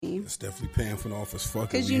It's definitely paying for off as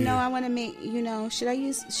fuck. Because I want to make, should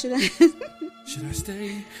I should I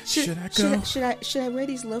stay? Should I go? Should I wear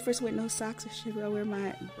these loafers with no socks, or should I wear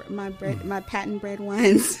my patent bread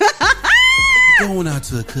ones? Going out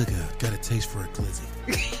to a cookout, got a taste for a glizzy.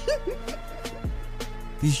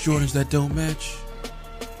 These Jordans that don't match,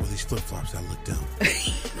 or these flip flops that look dumb.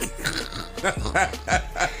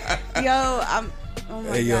 Oh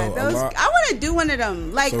my god, I want to do one of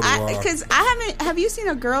them. Like, because I haven't. Have you seen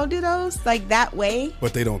a girl do those like that way?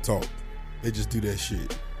 But they don't talk. They just do that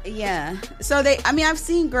shit. Yeah. So I've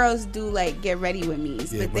seen girls do like get ready with me,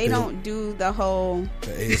 but they don't do the whole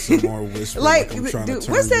the ASMR whisper. Like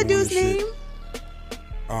what's that dude's name?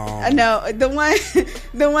 No, the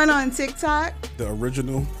one on TikTok. The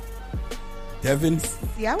original. Devin?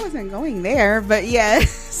 Yeah, I wasn't going there, but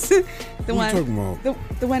yes. The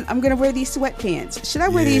one I'm gonna wear these sweatpants. Should I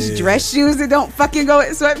wear these dress shoes that don't fucking go with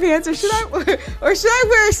sweatpants, or should I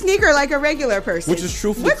wear a sneaker like a regular person? Which is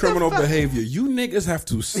truthfully criminal behavior. You niggas have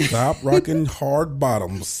to stop rocking hard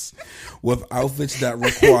bottoms with outfits that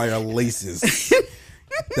require laces.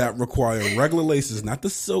 That require regular laces, not the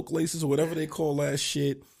silk laces or whatever they call that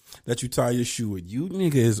shit that you tie your shoe with. You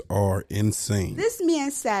niggas are insane. This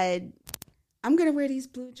man said, I'm going to wear these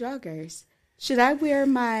blue joggers. Should I wear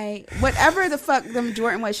my, whatever the fuck them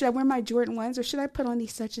Jordan was, should I wear my Jordan 1s, or should I put on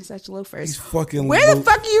these such and such loafers? These fucking Where the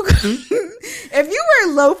fuck are you if you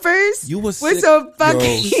wear loafers with some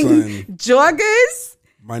fucking joggers,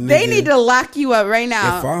 my nigga, they need to lock you up right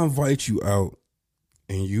now. If I invite you out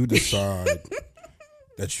and you decide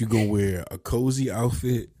that you going to wear a cozy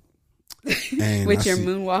outfit and with your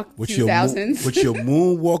Moonwalk 2000s. With your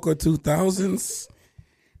Moonwalker 2000s,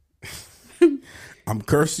 I'm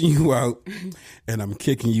cursing you out and I'm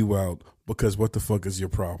kicking you out, because what the fuck is your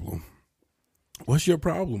problem? What's your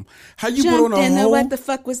problem? How you put on a whole... What the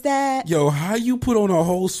fuck was that? Yo, how you put on a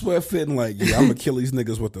whole sweat fit and like, yeah, I'm gonna kill these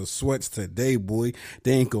niggas with the sweats today, boy.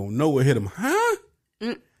 They ain't gonna know what hit them. Huh?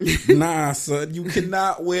 Nah, son, you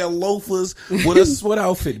cannot wear loafers with a sweat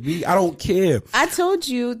outfit. I don't care. I told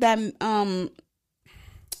you that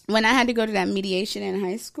when I had to go to that mediation in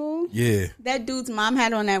high school, that dude's mom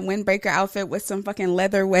had on that windbreaker outfit with some fucking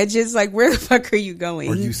leather wedges. Like, where the fuck are you going?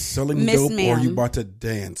 Are you selling dope, or are you about to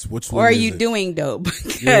dance? Which one? Or are you doing dope?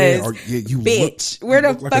 Because, you bitch, where the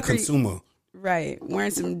look fuck like a consumer? Right, wearing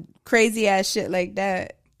some crazy ass shit like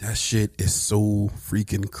that. That shit is so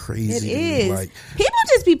freaking crazy. It is. Like, people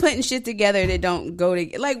just be putting shit together that don't go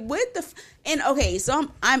together. Like, what the and okay, so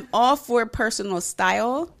I'm all for personal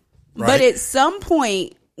style, right? But at some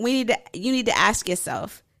point you need to ask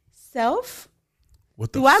yourself,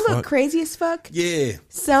 what do I look crazy as fuck? Yeah.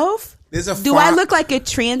 Do I look like a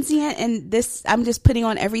transient and this I'm just putting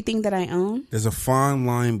on everything that I own? There's a fine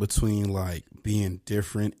line between like being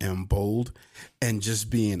different and bold and just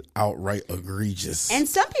being outright egregious. And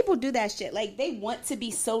some people do that shit. Like, they want to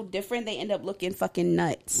be so different, they end up looking fucking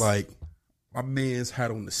nuts. Like, my man's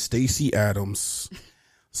had on the Stacey Adams,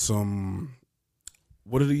 some,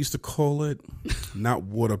 what did they used to call it? Not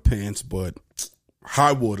water pants, but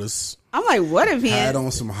high waters. I'm like, water pants? Had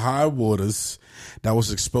on some high waters that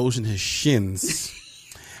was exposing his shins,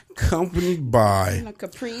 accompanied by a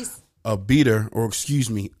caprice. A beater, or excuse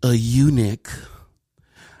me, a eunuch.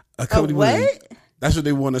 A what? That's what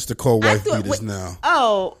they want us to call wife beaters now.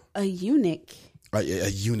 Oh, a eunuch. A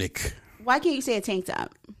eunuch. Why can't you say a tank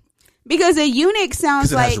top? Because a eunuch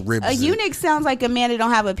sounds like a man that don't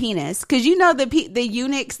have a penis. Because you know the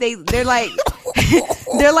eunuchs, they're like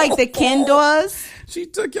they're like the Ken dolls. She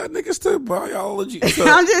took y'all niggas to biology.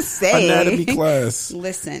 I'm just saying. Anatomy class.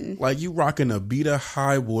 Listen. Like, you rocking a beater,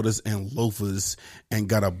 high waters, and loafers, and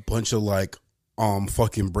got a bunch of like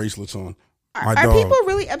fucking bracelets on. Are people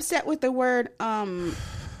really upset with the word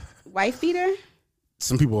wife beater?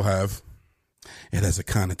 Some people have. It has a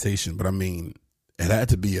connotation, but I mean, it had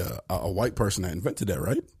to be a white person that invented that,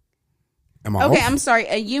 right? Am I off? I'm sorry.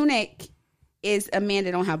 A eunuch is a man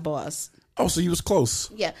that don't have balls. Oh, so you was close.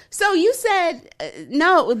 Yeah. So you said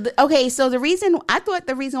no. Okay. So the reason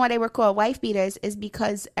why they were called wife beaters is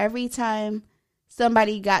because every time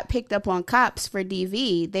somebody got picked up on cops for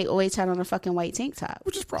DV, they always had on a fucking white tank top,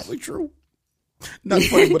 which is probably true. Not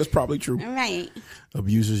funny, but it's probably true. Right.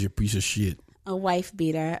 Abusers, you piece of shit. A wife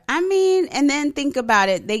beater. I mean, and then think about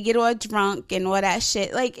it. They get all drunk and all that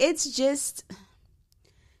shit. Like, it's just.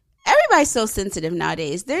 Everybody's so sensitive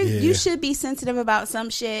nowadays. You should be sensitive about some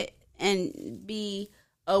shit and be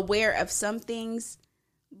aware of some things.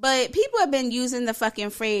 But people have been using the fucking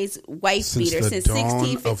phrase wife beater since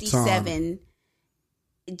 1657.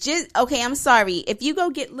 I'm sorry. If you go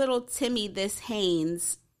get little Timmy this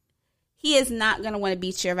Haynes, he is not going to want to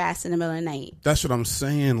beat your ass in the middle of the night. That's what I'm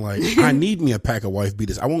saying. Like, I need me a pack of wife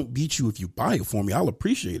beaters. I won't beat you if you buy it for me. I'll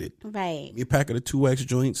appreciate it. Right. Me a pack of the 2X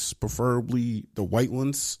joints, preferably the white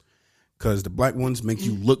ones. Because the black ones make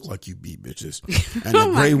you look like you beat bitches. And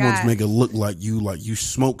the gray ones make it look like you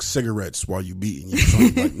smoke cigarettes while you beating you. So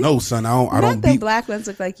I'm like, no, son, I don't beat. The black ones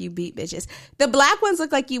look like you beat bitches. The black ones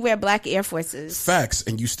look like you wear black Air Forces. Facts.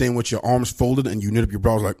 And you stand with your arms folded and you knit up your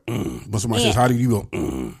brows like, When somebody says, how do you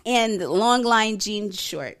go, And long line jean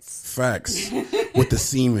shorts. Facts. With the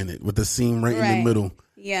seam in it. With the seam right in the middle.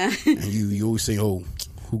 Yeah. And you always say, oh,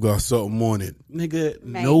 who got something on it? Nigga,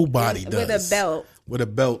 nobody does. With a belt. With a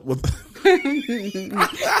belt. And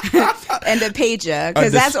a pager,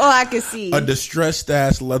 because that's all I could see. A distressed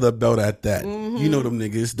ass leather belt at that. You know them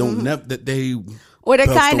niggas don't that they or the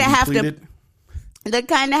kind that have to. They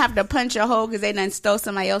kind of have to punch a hole because they done stole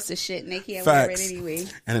somebody else's shit and they can't wear it anyway.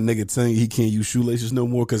 And a nigga telling you he can't use shoelaces no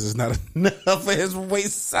more because it's not enough for his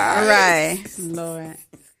waist size. Right, Lord.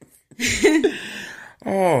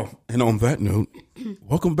 Oh, and on that note,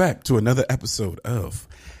 welcome back to another episode of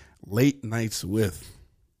Late Nights with.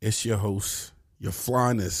 It's your host, your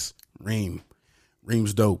flyness, Reem.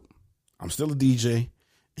 Reem's dope. I'm still a DJ,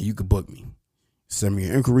 and you can book me. Send me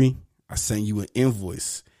an inquiry. I send you an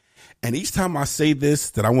invoice. And each time I say this,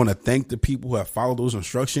 that I want to thank the people who have followed those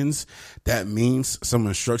instructions, that means some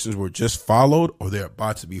instructions were just followed or they're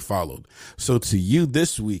about to be followed. So to you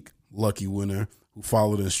this week, lucky winner who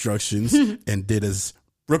followed the instructions and did as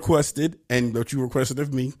requested and what you requested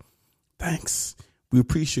of me, thanks. We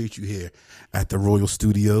appreciate you here at the Royal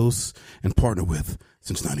Studios and partner with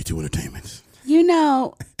Since 92 Entertainment. You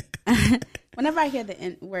know, whenever I hear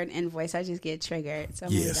the word invoice, I just get triggered. So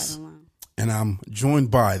I'm leave that alone. And I'm joined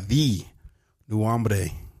by the new hombre.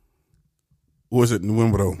 Or is it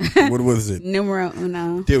numero? What was it? Numero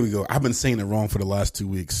uno. There we go. I've been saying it wrong for the last 2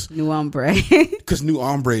 weeks. New hombre. Because new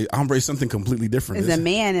hombre is something completely different. It's a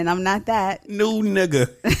man, and I'm not that. New nigga.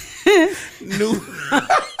 New.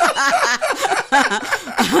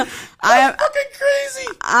 I am fucking crazy.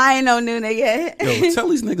 I ain't no new nigga. Yo, tell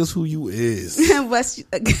these niggas who you is. This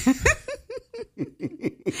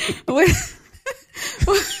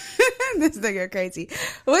nigga crazy.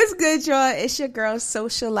 What's good, y'all? It's your girl,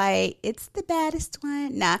 Socialite. It's the baddest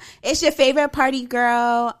one. Nah, it's your favorite party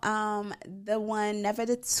girl. The one, never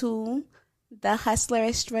the two. The hustler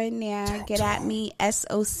extraordinaire. Get at me,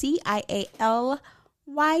 SOCIALYTE.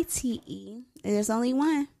 There's only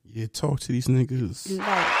one. Yeah, talk to these niggas.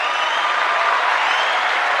 Right.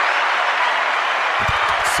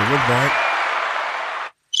 So we're back.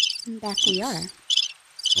 Back we are.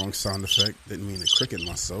 Wrong sound effect. Didn't mean to cricket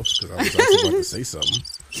myself because I was actually about to say something.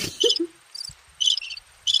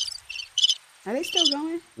 Are they still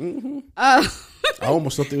going? Mm-hmm. Oh. I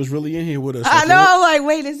almost thought they was really in here with us. I know. I'm like,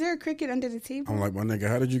 wait, is there a cricket under the table? I'm like, my nigga,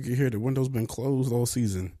 how did you get here? The window's been closed all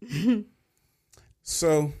season.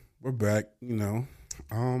 So we're back. You know,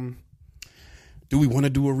 do we want to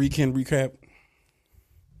do a weekend recap?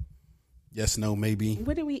 Yes, no, maybe.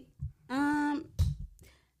 What do we?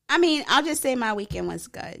 I mean, I'll just say my weekend was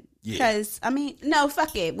good. Because, no,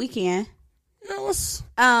 fuck it. We can. Yeah, let's.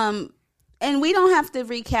 And we don't have to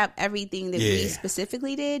recap everything that we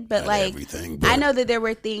specifically did. But, not everything, but I know that there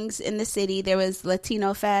were things in the city. There was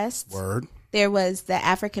Latino Fest. Word. There was the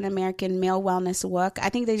African American Male Wellness Walk. I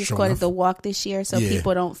think they just called it the walk this year so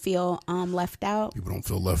people don't feel left out. People don't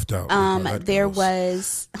feel left out. There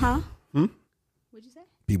was, What'd you say?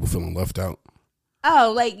 People feeling left out.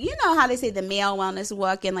 Oh, like, you know how they say the male wellness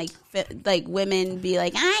walk and like women be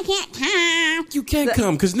like, I can't come. You can't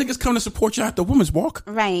come because niggas come to support you at the women's walk.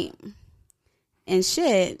 Right. And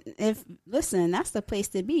shit, listen, that's the place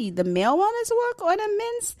to be. The male wellness walk or the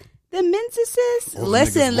men's assist.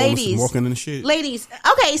 Listen, ladies. Walking and shit. Ladies.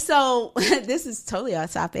 Okay, so this is totally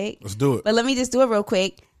off topic. Let's do it. But let me just do it real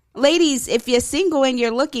quick. Ladies, if you're single and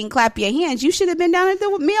you're looking, clap your hands. You should have been down at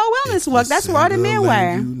the male wellness walk. That's where all the men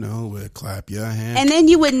were. You know it. Clap your hands. And then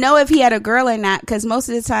you would know if he had a girl or not, because most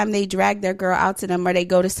of the time they drag their girl out to them or they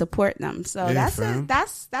go to support them. So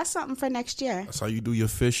that's something for next year. That's how you do your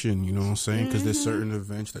fishing. You know what I'm saying? Because there's certain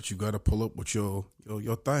events that you got to pull up with your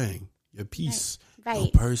thing, your piece,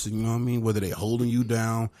 your person. You know what I mean? Whether they holding you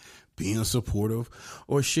down, being supportive,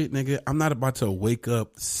 or shit, nigga. I'm not about to wake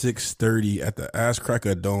up 6:30 at the ass crack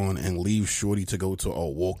of dawn and leave shorty to go to a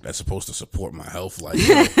walk that's supposed to support my health. Like,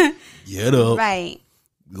 get up, right?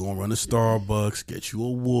 We gonna run to Starbucks, get you a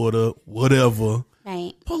water, whatever.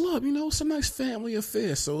 Right. Pull up. You know, it's a nice family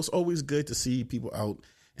affair. So it's always good to see people out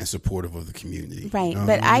and supportive of the community. Right. You know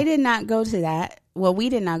but I did not go to that. Well, we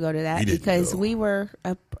did not go to that because we were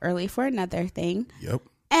up early for another thing. Yep.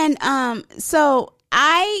 And so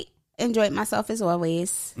enjoyed myself as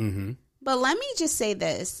always. Mm-hmm. But let me just say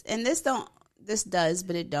this, and this does,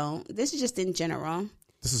 but it don't. This is just in general.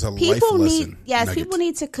 This is a life lesson. Yes, people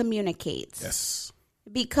need to communicate. Yes.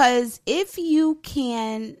 Because if you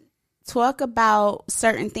can talk about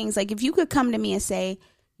certain things, like if you could come to me and say,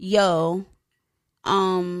 yo,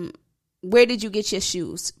 where did you get your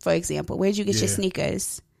shoes, for example? Where did you get your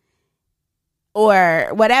sneakers? Or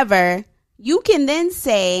whatever. You can then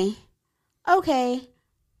say, okay,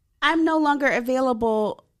 I'm no longer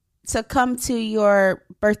available to come to your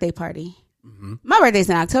birthday party. Mm-hmm. My birthday's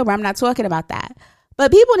in October. I'm not talking about that.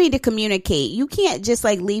 But people need to communicate. You can't just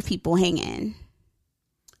like leave people hanging.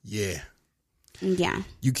 Yeah. Yeah.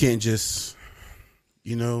 You can't just,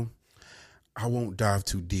 I won't dive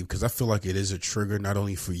too deep because I feel like it is a trigger not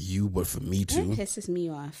only for you, but for me too. It pisses me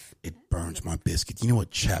off. It burns my biscuit. You know what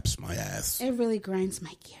chaps my ass? It really grinds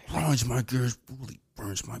my gears. Grinds my gears, really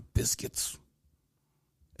burns my biscuits.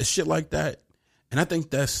 It's shit like that. And I think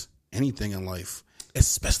that's anything in life,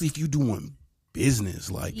 especially if you're doing business.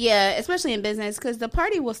 Like, yeah, especially in business, because the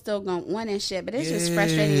party will still go on and shit, but it's just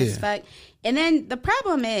frustrating as fuck. And then the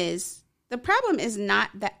problem is not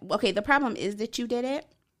that, okay, the problem is that you did it,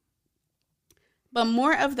 but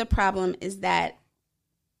more of the problem is that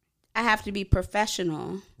I have to be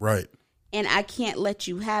professional. Right. And I can't let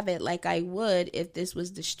you have it like I would if this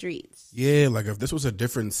was the streets. Yeah, like if this was a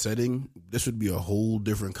different setting, this would be a whole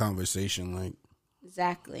different conversation. Like,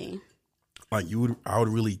 exactly. Like I would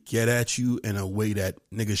really get at you in a way that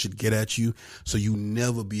niggas should get at you, so you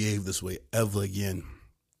never behave this way ever again.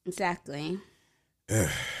 Exactly.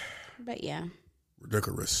 But yeah,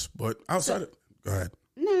 ridiculous. But outside, go ahead.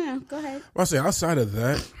 No, go ahead. Well, I say outside of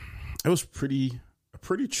that, it was a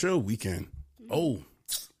pretty chill weekend. Mm-hmm. Oh,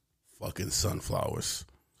 fucking sunflowers.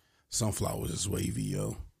 Sunflowers is wavy,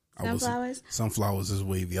 yo. Sunflowers is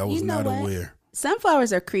wavy. I was not aware.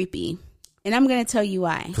 Sunflowers are creepy, and I'm gonna tell you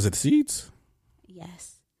why. Because of the seeds.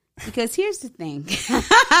 Yes, because here's the thing.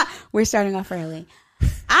 We're starting off early.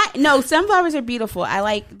 Sunflowers are beautiful. I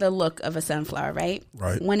like the look of a sunflower, right?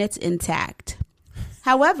 Right. When it's intact.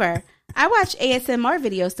 However, I watch ASMR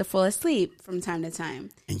videos to fall asleep from time to time.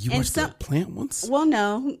 And you watch the plant ones? Well,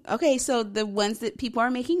 no. Okay, so the ones that people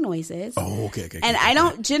are making noises. Oh, okay. And I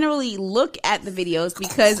don't generally look at the videos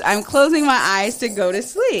because I'm closing my eyes to go to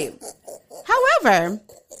sleep. However,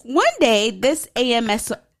 one day, this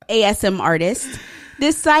ASM artist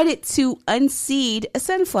decided to unseed a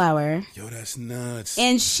sunflower. Yo, that's nuts.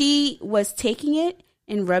 And she was taking it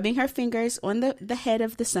and rubbing her fingers on the head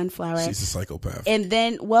of the sunflower. She's a psychopath. And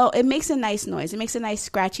then, it makes a nice noise. It makes a nice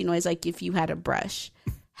scratchy noise, like if you had a brush.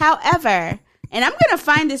 However, and I'm going to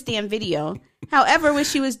find this damn video. However, when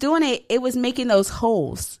she was doing it, it was making those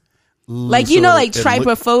holes. Like,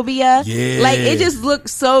 trypophobia. Yeah. Like, it just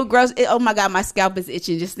looks so gross. Oh, my God, my scalp is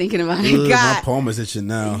itching just thinking about it. God. My palm is itching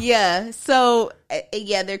now. Yeah. So,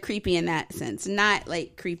 they're creepy in that sense. Not,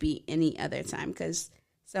 like, creepy any other time, because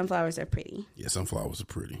sunflowers are pretty. Yeah, sunflowers are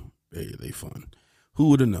pretty. They fun. Who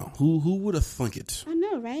would have known? Who would have thunk it? I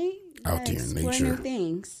know, right? Out there in nature. New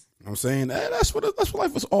things. You know what I'm saying? That's what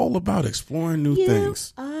life is all about, exploring new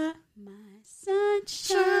things. You are my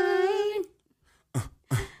sunshine.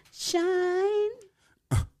 Shine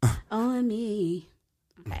on me.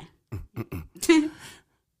 Okay. Sunshine.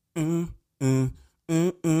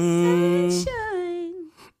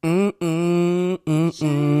 Shine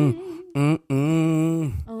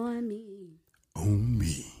on me. On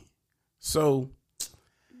me. So,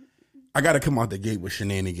 I got to come out the gate with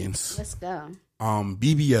shenanigans. Let's go.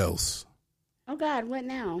 BBLs. Oh, God, what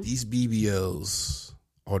now? These BBLs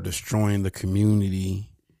are destroying the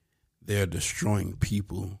community. They're destroying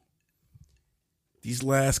people. These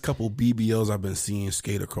last couple BBLs I've been seeing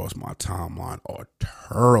skate across my timeline are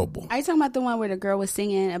terrible. Are you talking about the one where the girl was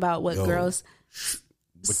singing about what girls...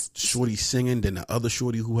 With shorty singing, then the other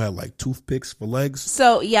shorty who had like toothpicks for legs?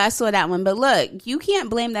 So, yeah, I saw that one. But look, you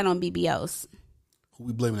can't blame that on BBLs. Who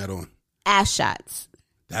we blaming that on? Ass shots.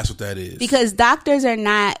 That's what that is. Because doctors are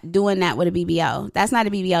not doing that with a BBL. That's not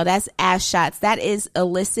a BBL. That's ass shots. That is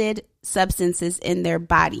illicit substances in their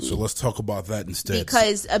body. So let's talk about that instead.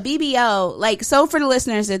 Because a BBL, so for the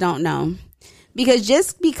listeners that don't know, because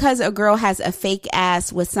just because a girl has a fake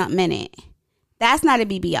ass with something in it, that's not a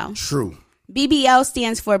BBL. True. BBL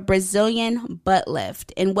stands for Brazilian butt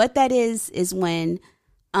lift. And what that is when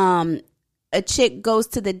a chick goes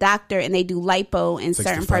to the doctor and they do lipo in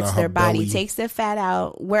certain parts of their body, takes the fat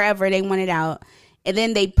out wherever they want it out, and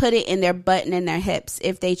then they put it in their butt and in their hips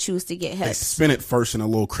if they choose to get hips. They spin it first in a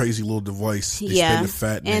little crazy little device. They spin the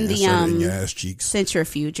fat and the insert it in your ass cheeks.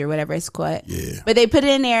 Centrifuge or whatever it's called. Yeah. But they put it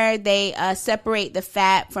in there. They separate the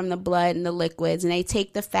fat from the blood and the liquids, and they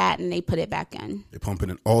take the fat and they put it back in. They pump it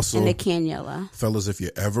in. Also, in the cannula. Fellas, if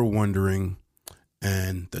you're ever wondering,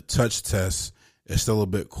 and the touch test is still a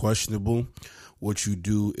bit questionable, what you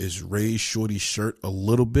do is raise Shorty's shirt a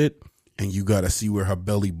little bit, and you got to see where her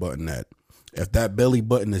belly button at. If that belly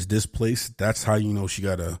button is displaced, that's how you know she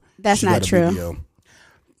got a. That's not true. BBL.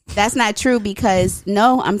 That's not true because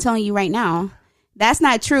I'm telling you right now, that's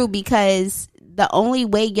not true because the only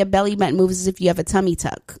way your belly button moves is if you have a tummy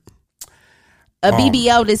tuck. A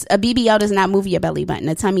BBL does not move your belly button.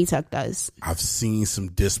 A tummy tuck does. I've seen some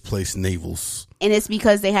displaced navels, and it's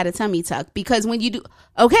because they had a tummy tuck. Because when you do,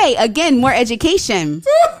 again, more education.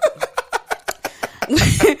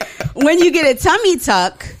 When you get a tummy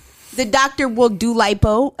tuck, the doctor will do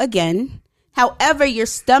lipo again. However, your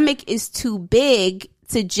stomach is too big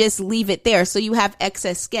to just leave it there. So you have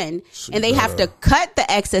excess skin. So and they have to cut the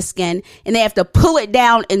excess skin and they have to pull it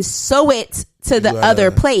down and sew it to the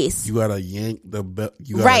other place. You gotta yank the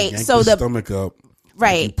stomach up.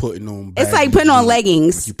 Right. Like putting on it's like putting on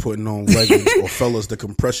leggings. Like you putting on leggings or fellas, the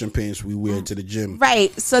compression pants we wear to the gym.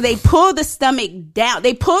 Right. So they pull the stomach down.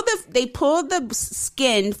 They pull the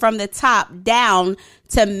skin from the top down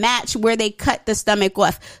to match where they cut the stomach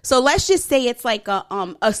off. So let's just say it's like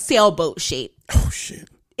a sailboat shape. Oh shit.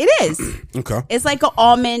 It is. Okay. It's like an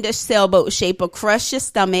almond or sailboat shape across your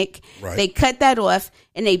stomach. Right. They cut that off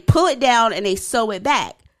and they pull it down and they sew it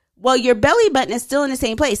back. Well, your belly button is still in the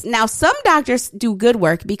same place. Now, some doctors do good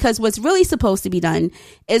work because what's really supposed to be done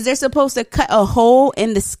is they're supposed to cut a hole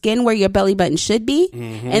in the skin where your belly button should be.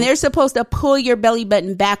 Mm-hmm. And they're supposed to pull your belly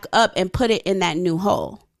button back up and put it in that new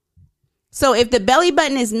hole. So if the belly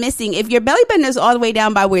button is missing, if your belly button is all the way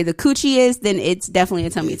down by where the coochie is, then it's definitely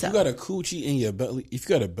a tummy tuck. If you got a coochie in your belly, if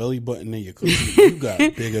you got a belly button in your coochie, you got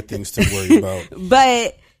bigger things to worry about.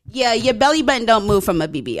 But yeah, your belly button don't move from a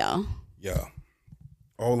BBL. Yeah.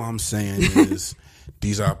 All I'm saying is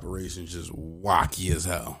these operations just wacky as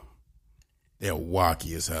hell. They're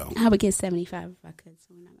wacky as hell. I would get 75 if I could.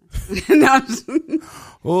 No.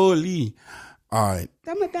 Holy. All right.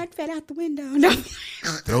 Throw my back fat out the window. No.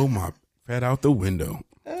 Throw my fat out the window.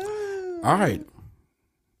 All right.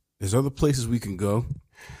 There's other places we can go.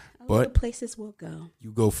 But other places we'll go.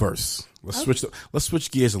 You go first. Let's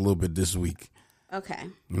switch gears a little bit this week. Okay.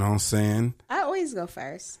 You know what I'm saying? I always go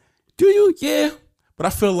first. Do you? Yeah. But I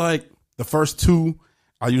feel like the first two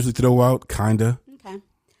I usually throw out, kinda. Okay.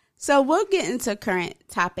 So we'll get into current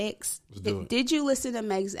topics. Let's do it. Did you listen to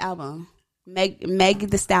Meg's album? Meg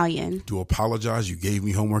the Stallion. To apologize, you gave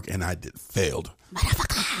me homework and I failed.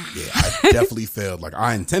 Motherfucker. Yeah, I definitely failed. Like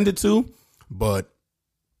I intended to, but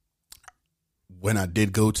when I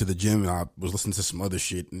did go to the gym, I was listening to some other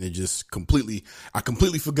shit and I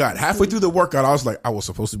completely forgot. Halfway through the workout, I was like, I was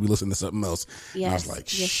supposed to be listening to something else. Yes, and I was like,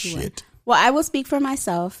 shit. Well, I will speak for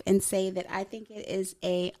myself and say that I think it is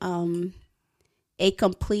a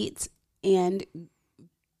complete and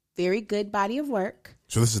very good body of work.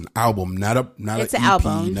 So this is an album, not an EP,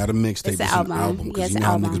 album. Not a mixtape. It's an album because you know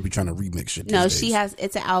how niggas be trying to remix shit. No, she has.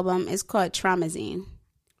 It's an album. It's called Traumazine.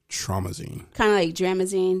 Traumazine. Kind of like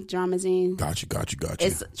Dramazine. Got you.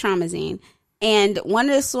 It's Traumazine. And one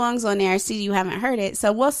of the songs on there, see, you haven't heard it.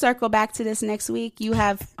 So we'll circle back to this next week. You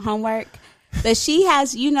have homework. But she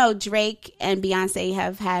has, Drake and Beyonce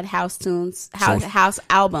have had house tunes, house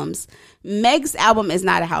albums. Meg's album is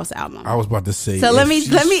not a house album. I was about to say. So let me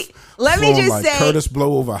just like say, Curtis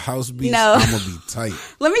Blow over house beats. No, I'm gonna be tight.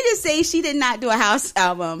 Let me just say she did not do a house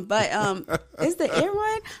album, but is the air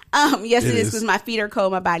one? Yes, it is because my feet are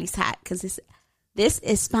cold, my body's hot. Because this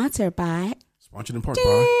is sponsored in part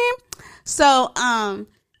by. So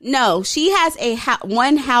no, she has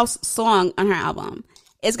one house song on her album.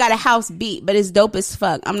 It's got a house beat, but it's dope as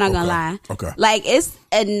fuck. I'm not gonna lie. Okay. Like, it's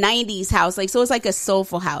a 90s house. Like, so it's like a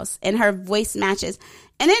soulful house. And her voice matches.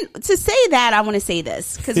 And then to say that, I want to say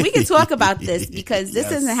this. Because we can talk about this. Because this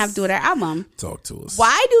doesn't have to do with her album. Talk to us.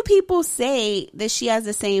 Why do people say that she has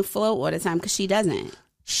the same flow all the time? Because she doesn't.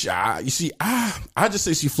 You see, I just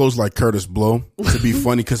say she flows like Curtis Blow. To be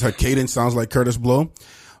funny, because her cadence sounds like Curtis Blow.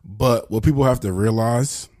 But what people have to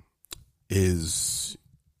realize is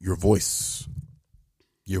your voice.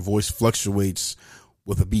 Your voice fluctuates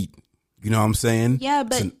with a beat. You know what I'm saying? Yeah,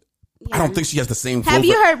 but I don't think she has the same flow. Have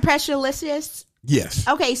you heard Pressurelicious? Yes.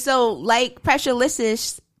 Okay, so like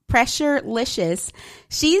Pressurelicious Pressurelicious.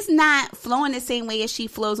 She's not flowing the same way as she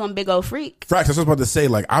flows on Big O Freak. Facts. That's what I was about to say.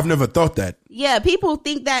 Like, I've never thought that. Yeah, people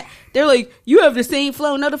think that they're like, you have the same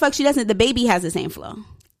flow. No, the fuck she doesn't. The baby has the same flow.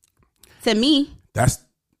 To me, that's.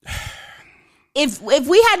 If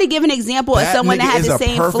we had to give an example of someone that had the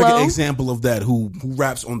same flow, perfect example of that who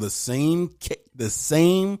raps on the same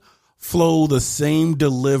flow, the same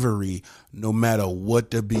delivery, no matter what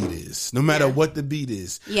the beat is. No matter what the beat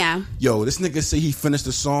is. Yeah. Yo, this nigga say he finished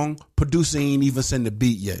the song. Producer ain't even send the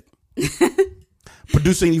beat yet.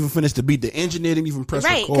 Producer ain't even finished the beat. The engineer didn't even press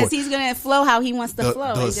record. Right, because he's gonna flow how he wants to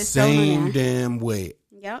flow. The same damn way.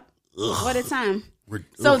 Yep. Ugh. What a time.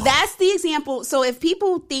 So that's the example. So if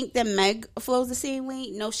people think that Meg flows the same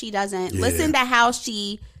way, no, she doesn't. Yeah. Listen to how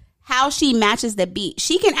she matches the beat.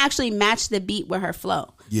 She can actually match the beat with her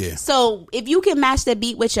flow. Yeah. So if you can match the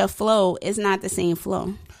beat with your flow, it's not the same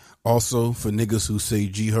flow. Also, for niggas who say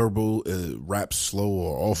G Herbo raps slow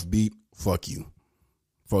or offbeat, fuck you.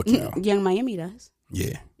 Fuck y'all. Young Miami does.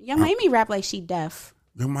 Yeah. Young Miami rap like she deaf.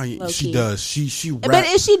 Young Miami, she does. She rap. But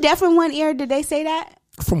is she deaf in one ear? Did they say that?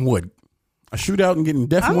 From what? A shootout and getting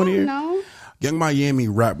deaf in one ear? No. Young Miami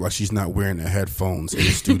rap like she's not wearing the headphones in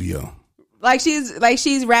the studio. Like she's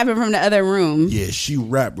rapping from the other room. Yeah, she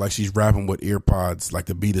rap like she's rapping with earpods, like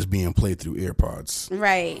the beat is being played through earpods.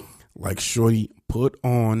 Right. Like, shorty, put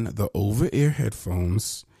on the over-ear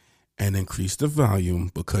headphones and increase the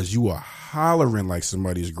volume because you are hollering like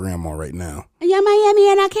somebody's grandma right now. Young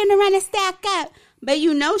Miami, and I came to run a stack up. But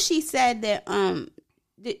she said that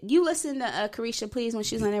you listened to Carisha Please when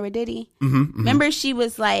she was on there with Diddy. Mm-hmm. Remember, she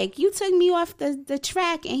was like, you took me off the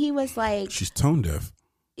track, and he was like, she's tone deaf.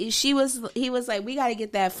 He was like, we got to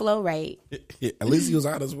get that flow right. At least he was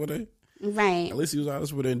honest with her. Right. At least he was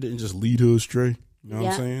honest with her and didn't just lead her astray. You know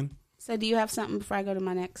what I'm saying? So do you have something before I go to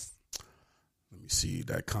my next? Let me see.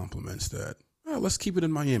 That complements that. All right, let's keep it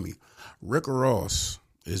in Miami. Rick Ross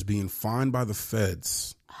is being fined by the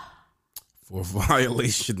feds for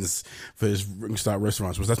violations for his Wingstop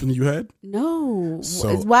restaurants. Was that something you had? No. So,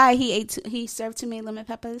 it's why he served too many lemon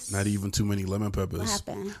peppers? Not even too many lemon peppers. What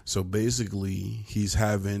happened? So basically, he's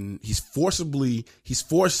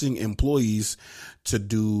forcing employees to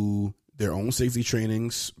do their own safety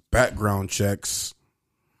trainings, background checks,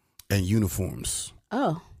 and uniforms.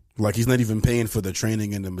 Oh. Like, he's not even paying for the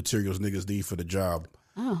training and the materials niggas need for the job.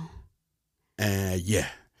 Oh. And yeah.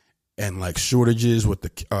 And like shortages with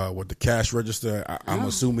the cash register, I'm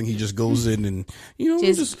assuming he just goes in and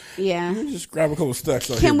just grab a couple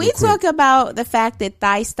stacks. Can we talk about the fact that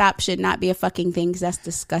thigh stop should not be a fucking thing? Because that's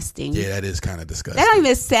disgusting. Yeah, that is kind of disgusting. That don't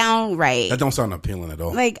even sound right. That don't sound appealing at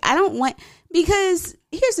all. Like, I don't want, because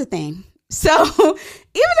here's the thing. So even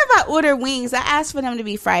if I order wings, I ask for them to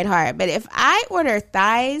be fried hard. But if I order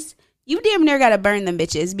thighs, you damn near gotta burn them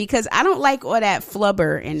bitches because I don't like all that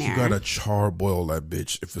flubber in there. You gotta charboil that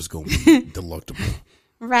bitch if it's gonna be delectable.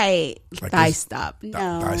 Right. Like thigh stop.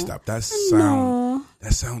 No. Thigh stop. That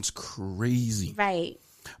sounds crazy. Right.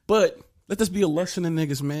 But let this be a lesson in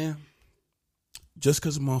niggas, man. Just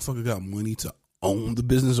because a motherfucker got money to own the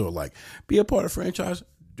business or like be a part of franchise,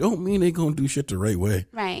 don't mean they gonna do shit the right way.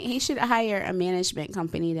 Right. He should hire a management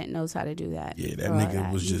company that knows how to do that. Yeah, that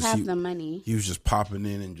nigga was just the money. He was just popping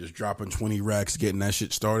in and just dropping 20 racks, getting that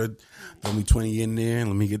shit started. Throw me 20 in there and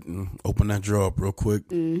let me open that drawer up real quick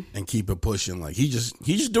and keep it pushing. Like he just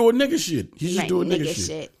doing nigga shit. He's just doing nigga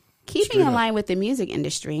shit. Keeping in line with the music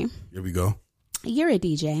industry. Here we go. You're a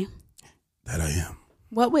DJ. That I am.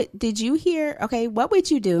 What would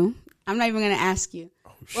you do? I'm not even gonna ask you.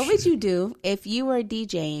 What would you do if you were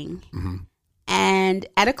DJing and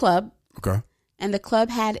at a club? Okay. And the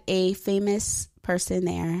club had a famous person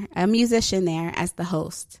there, a musician there as the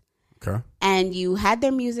host. Okay. And you had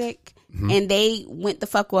their music and they went the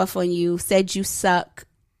fuck off on you, said you suck,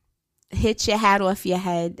 hit your hat off your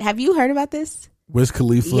head. Have you heard about this? Wiz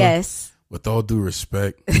Khalifa? Yes. With all due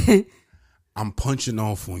respect, I'm punching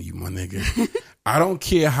off on you, my nigga. I don't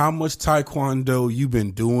care how much taekwondo you've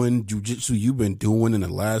been doing, jiu-jitsu you've been doing in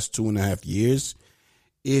the last 2.5 years.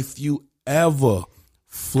 If you ever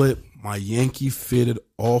flip my Yankee fitted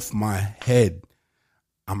off my head,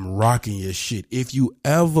 I'm rocking your shit. If you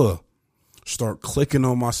ever start clicking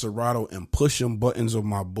on my Serato and pushing buttons on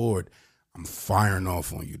my board, I'm firing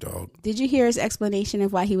off on you, dog. Did you hear his explanation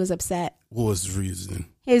of why he was upset? What was his reason?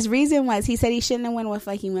 His reason was he said he shouldn't have went off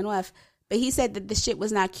like he went off. But he said that the shit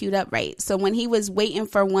was not queued up right. So when he was waiting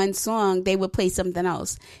for one song, they would play something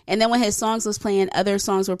else. And then when his songs was playing, other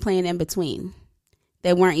songs were playing in between.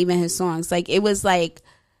 They weren't even his songs. Like, it was like,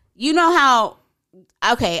 you know how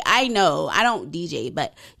okay, I know I don't DJ,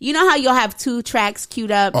 but you know how you'll have 2 tracks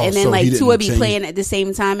queued up and then so like 2 will be change playing at the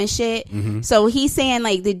same time and shit. So he's saying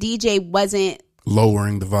like the DJ wasn't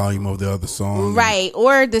lowering the volume of the other song, right?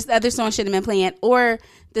 Or this other song should have been playing, or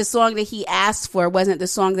the song that he asked for wasn't the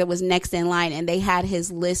song that was next in line, and they had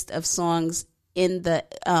his list of songs in the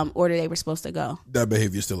order they were supposed to go. That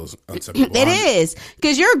behavior still is unacceptable. It is,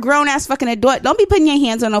 because you're a grown ass fucking adult. Don't be putting your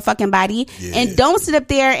hands on no fucking body, and don't sit up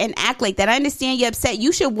there and act like that. I understand you're upset.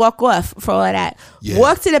 You should walk off for all of that.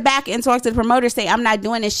 Walk to the back and talk to the promoter. Say, I'm not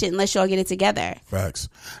doing this shit unless y'all get it together. Facts.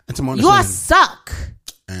 And to my you all suck.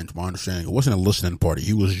 And to my understanding, it wasn't a listening party.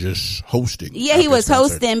 He was just hosting. Yeah, he was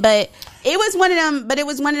hosting, but it was one of them. But it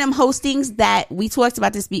was one of them hostings that we talked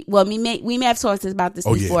about this. Well, we may have talked about this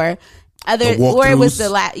before. Yeah. Or it was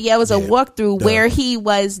it was a walkthrough where he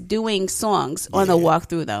was doing songs on the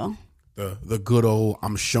walkthrough though. The good old,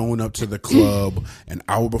 I'm showing up to the club an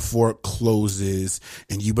hour before it closes,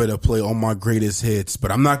 and you better play all my greatest hits.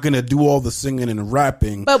 But I'm not gonna do all the singing and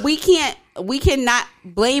rapping. But we cannot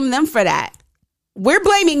blame them for that. We're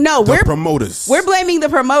blaming promoters. We're blaming the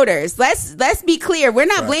promoters. Let's be clear. We're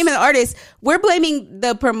not blaming the artists. We're blaming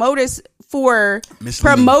the promoters for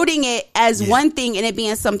promoting it as one thing and it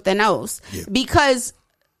being something else. Yeah. Because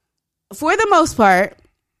for the most part,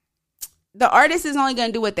 the artist is only going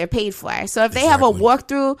to do what they're paid for. So if they have a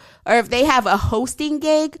walkthrough or if they have a hosting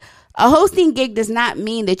gig does not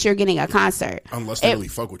mean that you're getting a concert. Unless they really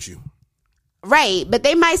fuck with you. Right, but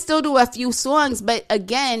they might still do a few songs, but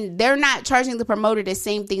again, they're not charging the promoter the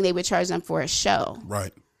same thing they would charge them for a show.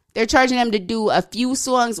 Right. They're charging them to do a few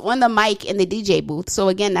songs on the mic in the DJ booth. So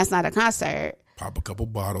again, that's not a concert. Pop a couple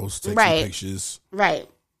bottles, take some pictures. Right.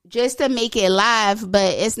 Just to make it live,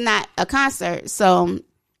 but it's not a concert. So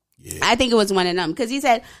I think it was one of them. Because he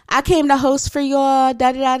said, I came to host for y'all,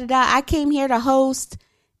 da-da-da-da-da. I came here to host.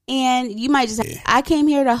 And you might just I came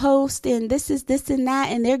here to host and this is this and that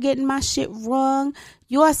and they're getting my shit wrong.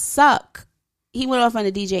 You suck. He went off on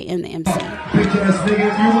the DJ and the MC. Bitch ass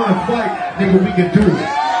nigga, if you want to fight, nigga, we can do it.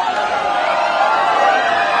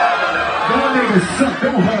 Y'all niggas suck.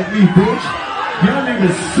 Don't hug me, bitch. Y'all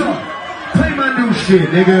niggas suck. Play my new shit,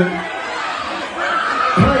 nigga.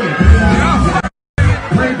 Play it.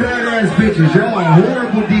 Play badass bitches. Y'all are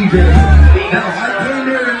horrible DJs. Now, I came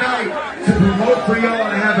here tonight to promote for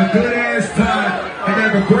y'all and have a good ass time and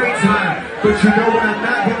have a great time. But you know what I'm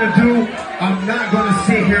not gonna do? I'm not gonna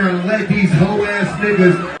sit here and let these hoe ass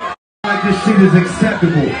niggas like this shit is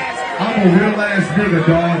acceptable. I'm a real ass nigga,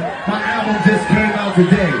 dog. My album just came out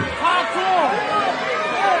today.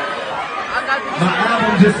 My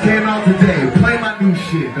album just came out today. Play my new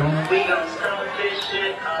shit, dog. We gonna start this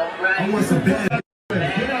shit, alright. I want some bad.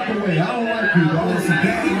 Get out the way. I don't like you. I want some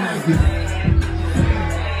bad music.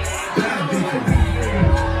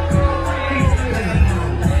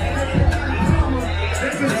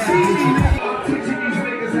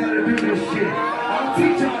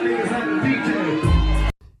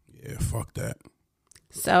 Fuck that.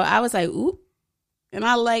 So I was like, oop. And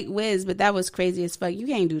I like Wiz, but that was crazy as fuck. You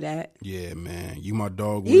can't do that. Yeah, man. You my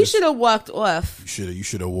dog, Wiz. You should have walked off. You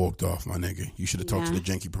should have walked off, my nigga. You should have talked to the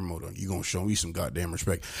janky promoter. You gonna show me some goddamn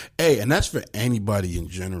respect. Hey, and that's for anybody in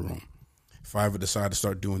general. If I ever decide to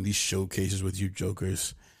start doing these showcases with you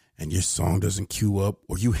jokers and your song doesn't queue up,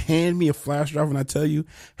 or you hand me a flash drive and I tell you,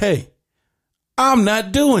 hey, I'm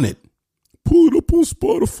not doing it. Pull it up on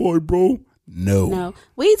Spotify, bro. No.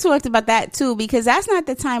 We talked about that too, because that's not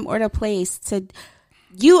the time or the place to.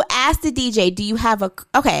 You ask the DJ, do you have a.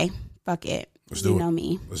 Okay, fuck it. Let's do it. You know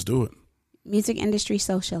me. Let's do it. Music industry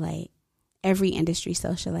socialite. Every industry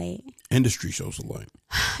socialite. Industry socialite.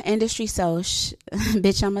 Industry social.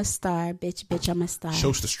 Bitch, I'm a star. Bitch, I'm a star.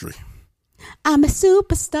 Showstastry. I'm a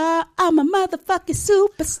superstar. I'm a motherfucking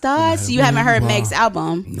superstar. So you haven't heard Meg's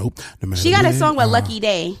album? Nope. She got a song with Lucky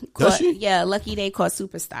Day. Does she? Yeah, Lucky Day called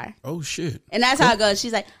Superstar. Oh, shit. And that's how it goes.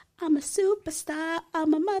 She's like, I'm a superstar.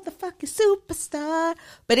 I'm a motherfucking superstar.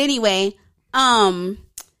 But anyway,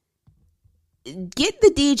 get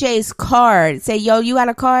the DJ's card. Say, yo, you got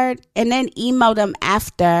a card? And then email them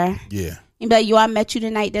after. Yeah. And be like, yo, I met you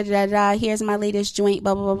tonight. Da, da, da, da. Here's my latest joint.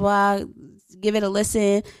 Blah, blah, blah, blah. Give it a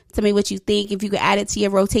listen. Tell me what you think. If you could add it to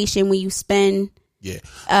your rotation when you spend,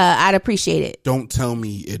 I'd appreciate it. Don't tell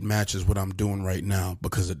me it matches what I'm doing right now,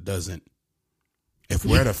 because it doesn't. If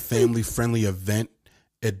we're at a family-friendly event,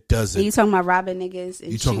 it doesn't. You talking about robbing niggas?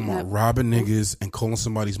 You talking about robbing niggas and calling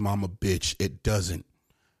somebody's mom a bitch? It doesn't.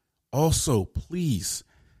 Also, please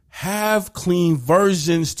have clean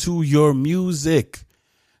versions to your music.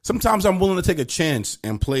 Sometimes I'm willing to take a chance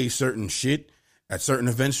and play certain shit at certain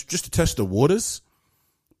events just to test the waters.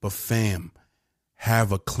 But fam,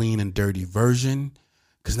 have a clean and dirty version,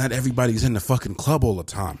 because not everybody's in the fucking club all the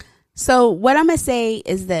time. So what I'm gonna say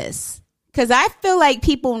is this, because I feel like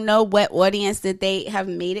people know what audience that they have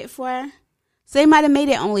made it for, so they might have made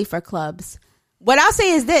it only for clubs. What I'll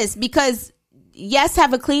say is this, because yes,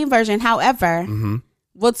 have a clean version. However,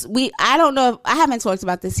 I don't know if, I haven't talked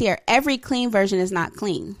about this here. Every clean version is not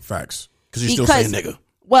clean. Facts, because you're still saying nigga.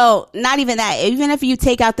 Well, not even that. Even if you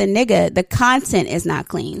take out the nigga, the content is not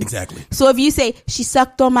clean. Exactly. So if you say she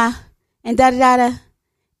sucked on my and da da da,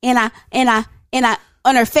 and I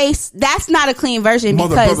on her face, that's not a clean version.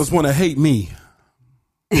 Mother brothers want to hate me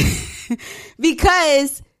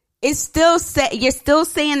because it's still you're still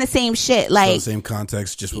saying the same shit, like the same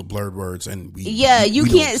context, just with blurred words, and you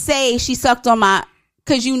can't say she sucked on my.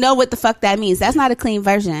 Because you know what the fuck that means. That's not a clean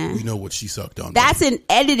version. We know what she sucked on. That's an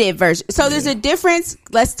edited version. So there's a difference.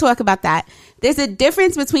 Let's talk about that. There's a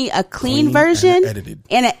difference between a clean version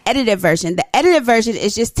and an edited version. The edited version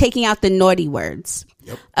is just taking out the naughty words.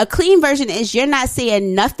 Yep. A clean version is you're not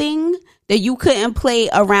saying nothing that you couldn't play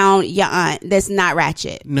around your aunt that's not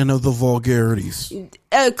ratchet. None of the vulgarities.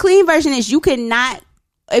 A clean version is you cannot,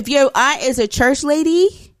 if your aunt is a church lady,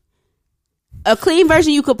 a clean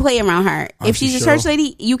version you could play around her. If she's a church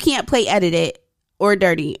lady, you can't play edited or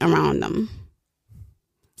dirty around them.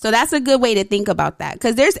 So that's a good way to think about that.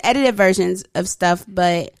 Because there's edited versions of stuff,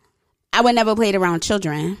 but I would never play it around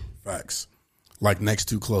children. Facts. Like Next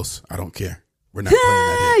Too Close. I don't care. We're not playing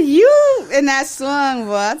that here. You in that song,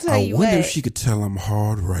 boy. I'll tell you what. I wonder if she could tell I'm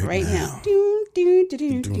hard right now. But they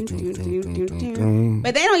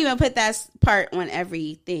don't even put that part on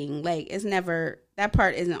everything. Like, it's never, that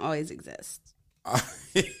part isn't always exist.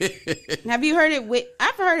 Have you heard it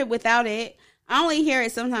I've heard it without it. I only hear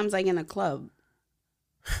it sometimes like in a club.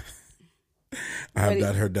 I have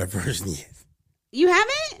not heard that version yet. You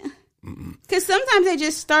haven't? Because sometimes they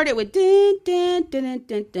just start it with dun, dun, dun,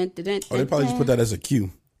 dun, dun, dun, dun, oh, they probably just put that as a cue.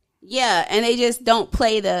 Yeah, and they just don't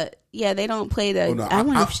play the they don't play the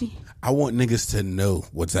I want niggas to know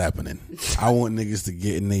what's happening. I want niggas to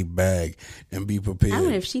get in their bag and be prepared. I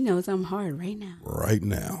wonder if she knows I'm hard right now. Right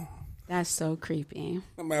now. That's so creepy.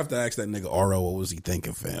 I'm gonna have to ask that nigga RL what was he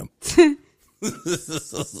thinking, fam. Okay,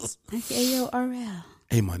 yo, RL.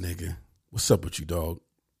 Hey, my nigga. What's up with you, dog?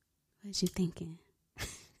 What you thinking?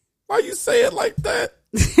 Why you say it like that?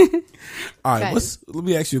 All right, let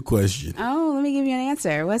me ask you a question. Oh, let me give you an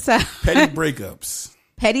answer. What's up? Petty breakups.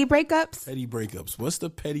 Petty breakups? Petty breakups. What's the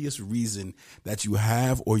pettiest reason that you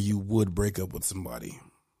have or you would break up with somebody?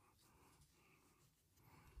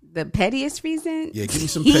 The pettiest reason? Yeah, give me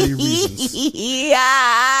some petty reasons.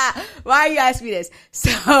 Yeah. Why are you asking me this?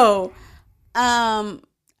 So, why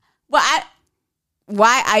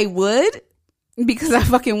I would? Because I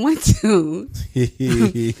fucking want to.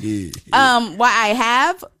 Why I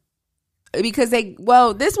have? Because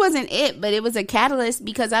this wasn't it, but it was a catalyst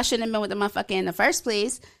because I shouldn't have been with the motherfucker in the first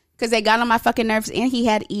place because they got on my fucking nerves and he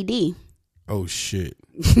had ED. Oh, shit.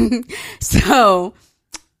 So,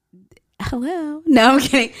 hello. No, I'm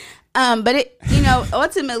kidding. But it,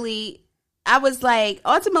 ultimately,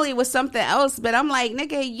 it was something else, but I'm like,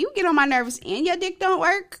 nigga, you get on my nerves and your dick don't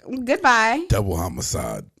work. Goodbye. Double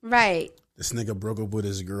homicide. Right. This nigga broke up with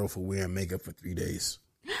his girl for wearing makeup for 3 days.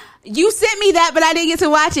 You sent me that, but I didn't get to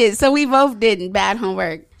watch it. So we both did bad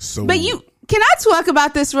homework. Can I talk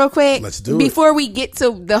about this real quick? Let's do it. Before we get to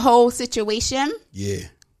the whole situation. Yeah.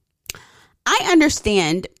 I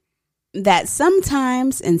understand that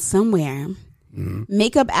sometimes and somewhere,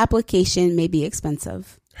 makeup application may be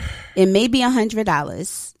expensive. It may be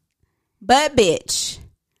 $100. But bitch,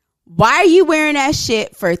 why are you wearing that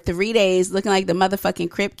shit for 3 days looking like the motherfucking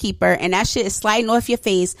crypt keeper and that shit is sliding off your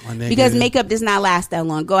face because makeup does not last that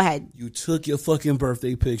long? Go ahead. You took your fucking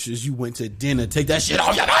birthday pictures. You went to dinner. Take that shit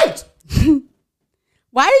off your night.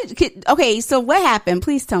 So what happened?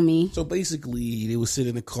 Please tell me. So basically, they was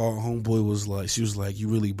sitting in the car. Homeboy was like, she was like, you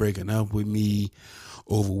really breaking up with me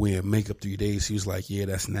over wearing makeup 3 days? He was like, yeah,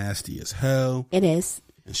 that's nasty as hell. It is.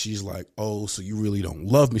 And she's like, oh, so you really don't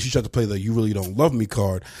love me? She tried to play the you really don't love me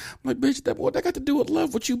card. I'm like, bitch, what that got to do with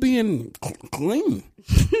love? What you being clean?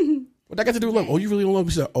 What that got to do with love? Oh, you really don't love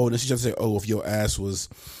me? She said, oh, and then she tried to say, oh, if you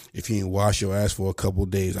didn't wash your ass for a couple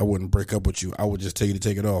of days, I wouldn't break up with you. I would just tell you to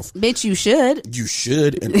take it off. Bitch, you should. You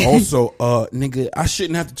should. And also, nigga, I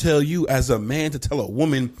shouldn't have to tell you as a man to tell a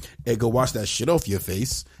woman, hey, go wash that shit off your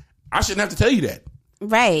face. I shouldn't have to tell you that.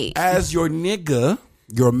 Right. As your nigga,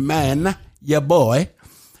 your man, your boy,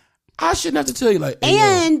 I shouldn't have to tell you like. Hey,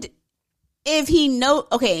 and if he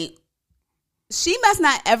she must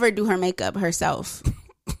not ever do her makeup herself.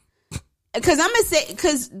 Because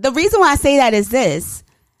the reason why I say that is this.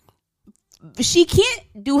 she can't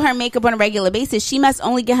do her makeup on a regular basis. She must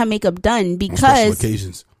only get her makeup done On special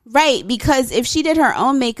occasions. Right, because if she did her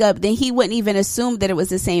own makeup, then he wouldn't even assume that it was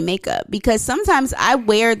the same makeup. Because sometimes I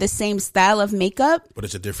wear the same style of makeup, but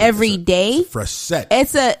it's a different every day. It's a fresh set.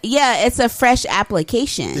 It's a fresh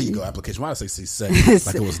application. There you go, application. Why did I say set?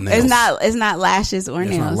 Like it was nails. It's not lashes or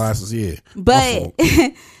nails. It's not lashes, yeah. But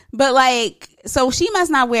but like, so she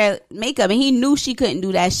must not wear makeup, and he knew she couldn't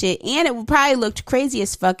do that shit, and it probably looked crazy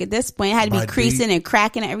as fuck at this point. It had to be creasing and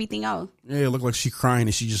cracking and everything else. Yeah, it looked like she crying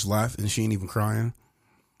and she just laughed and she ain't even crying.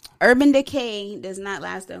 Urban Decay does not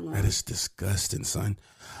last that long. That is disgusting, son.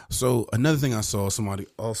 So another thing I saw, somebody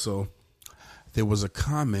also, there was a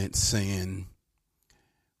comment saying,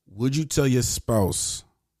 would you tell your spouse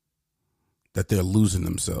that they're losing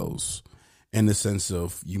themselves, in the sense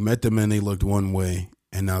of you met them and they looked one way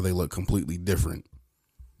and now they look completely different?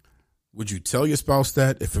 Would you tell your spouse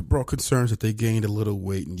that if it brought concerns that they gained a little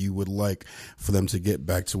weight and you would like for them to get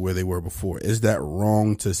back to where they were before? Is that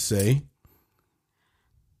wrong to say?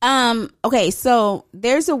 Okay, so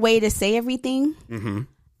there's a way to say everything. Mm-hmm.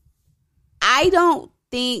 I don't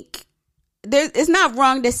think it's not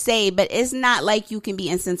wrong to say, but it's not like you can be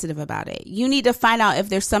insensitive about it. You need to find out if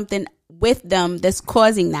there's something with them that's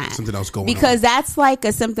causing that. Something else going on. Because that's like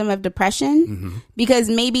a symptom of depression. Mm-hmm. Because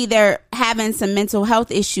maybe they're having some mental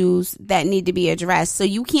health issues that need to be addressed. So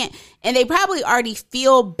you can't, and they probably already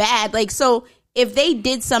feel bad. Like, so if they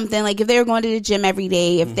did something, like if they were going to the gym every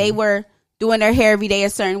day, if they were doing their hair every day a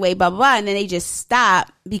certain way, blah, blah, blah, and then they just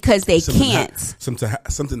stop because they can't.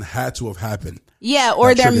 Something had to have happened. Yeah,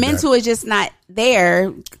 or their mental is just not there,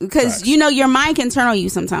 because, you know, your mind can turn on you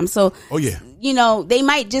sometimes. So, you know, they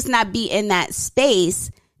might just not be in that space.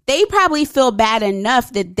 They probably feel bad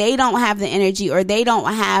enough that they don't have the energy, or they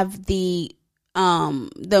don't have the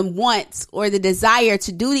wants or the desire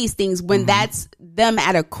to do these things when that's them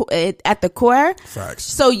at the core. Facts.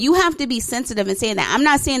 So you have to be sensitive in saying that. I'm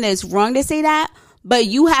not saying that it's wrong to say that, but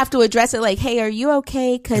you have to address it like, hey, are you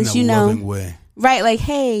okay? Because, you know, loving way. Right, like,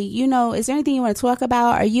 hey, you know, is there anything you want to talk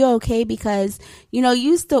about? Are you okay? Because, you know,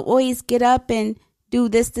 you used to always get up and do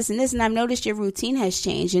this, and this, and I've noticed your routine has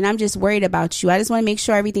changed, and I'm just worried about you. I just want to make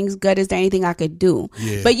sure everything's good. Is there anything I could do?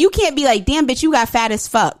 Yeah. But you can't be like, damn, bitch, you got fat as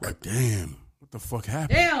fuck. Like, damn, what the fuck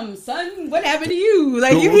happened? Damn, son, what happened to you?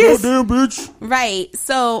 Like, damn, bitch. Right.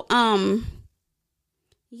 So,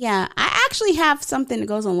 yeah, I actually have something that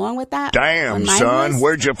goes along with that. Damn, son,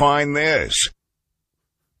 where'd you find this?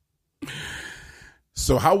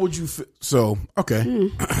 So how would you so okay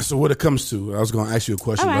so what it comes to, I was going to ask you a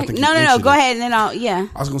question. All right. But I think no go ahead, and then I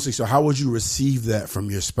was going to say, so how would you receive that from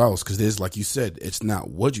your spouse? Because there's, like you said, it's not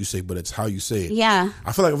what you say, but it's how you say it. Yeah,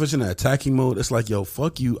 I feel like if it's in an attacking mode, it's like, yo,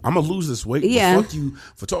 fuck you, I'm gonna lose this weight. Yeah, fuck you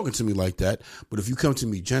for talking to me like that. But if you come to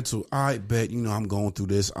me gentle, I bet, you know, I'm going through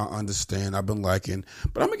this, I understand, I've been liking,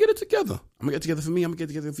 but I'm gonna get it together. I'm gonna get it together for me, I'm gonna get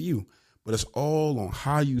it together for you. But it's all on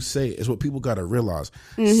how you say it. It's what people got to realize.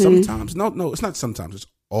 Sometimes, no, it's not sometimes. It's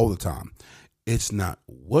all the time. It's not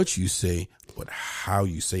what you say, but how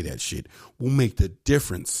you say that shit will make the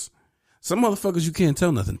difference. Some motherfuckers you can't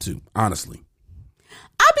tell nothing to, honestly.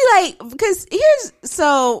 I'll be like, because here's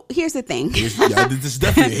the thing. Here's the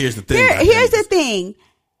thing. Here's the thing.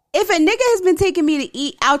 If a nigga has been taking me to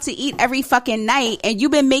eat every fucking night, and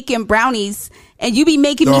you've been making brownies, and you be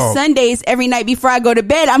making me Sundays every night before I go to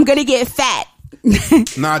bed, I'm gonna get fat.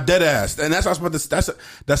 Nah, dead ass. And that's what I was about to,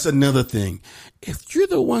 that's another thing. If you're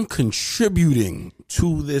the one contributing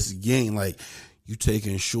to this game, like you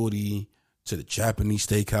taking shorty to the Japanese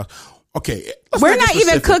steakhouse. Okay, we're not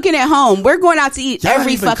even cooking at home. We're going out to eat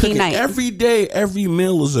every fucking night. Every day, every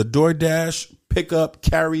meal is a DoorDash, pick up,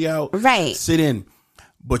 carry out, right? Sit in.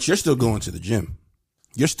 But you're still going to the gym.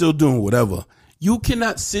 You're still doing whatever. You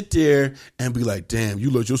cannot sit there and be like, damn,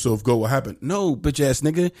 you let yourself go. What happened? No, bitch ass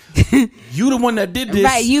nigga. You the one that did this.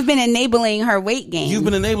 Right. You've been enabling her weight gain. You've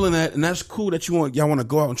been enabling that. And that's cool that y'all want to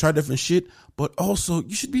go out and try different shit. But also,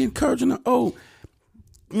 you should be encouraging her. Oh,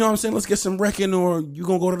 you know what I'm saying? Let's get some wrecking, or you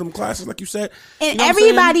going to go to them classes like you said. And you know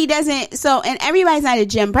everybody and everybody's not a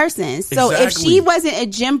gym person. So if she wasn't a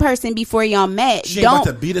gym person before y'all met, she ain't about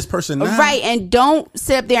to be this person now. Right. And don't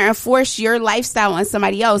sit up there and force your lifestyle on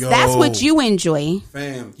somebody else. That's what you enjoy.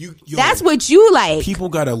 Fam. That's what you like. People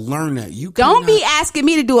got to learn that. Don't be asking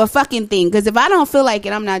me to do a fucking thing, because if I don't feel like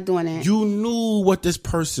it, I'm not doing it. You knew what this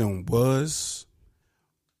person was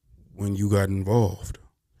when you got involved.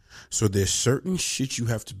 So there's certain shit you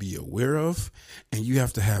have to be aware of, and you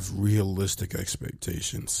have to have realistic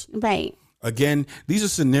expectations. Right. Again, these are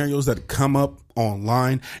scenarios that come up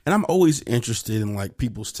online, and I'm always interested in like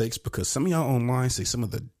people's takes, because some of y'all online say some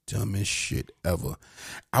of the dumbest shit ever.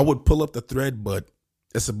 I would pull up the thread, but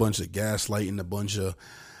It's a bunch of gaslighting, a bunch of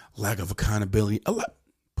lack of accountability.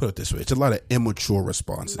 Put it this way, it's a lot of immature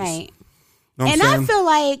responses. Right. Know what And I'm saying? I feel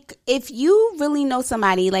like if you really know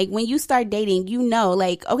somebody, like when you start dating, you know,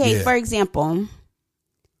 like, okay, for example,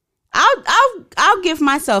 I'll give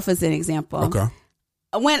myself as an example. Okay.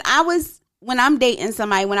 When I'm dating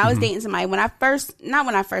somebody, when I first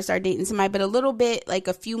started dating somebody, but a little bit, like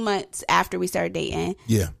a few months after we started dating,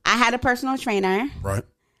 I had a personal trainer. Right.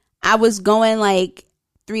 I was going like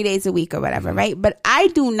 3 days a week or whatever, right? But I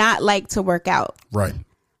do not like to work out. Right.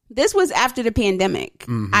 This was after the pandemic.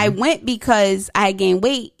 I went because I had gained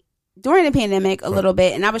weight during the pandemic a little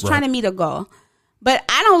bit, and I was trying to meet a goal. But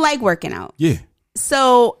I don't like working out. Yeah.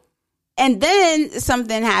 So, and then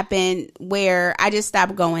something happened where I just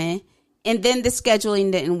stopped going. And then the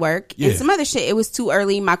scheduling didn't work. And some other shit. It was too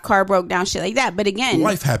early. My car broke down, shit like that. But again.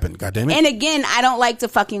 Life happened, goddammit. And again, I don't like to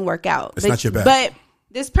fucking work out. It's not your bad. But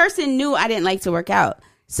this person knew I didn't like to work out.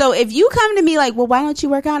 So if you come to me like, well, why don't you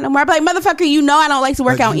work out no more? I'm like, motherfucker, you know I don't like to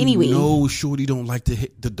work out anyway. No, shorty don't like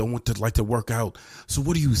to work out. So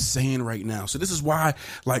what are you saying right now? So this is why,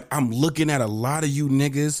 like, I'm looking at a lot of you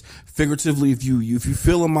niggas figuratively. If you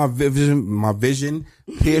feeling my vision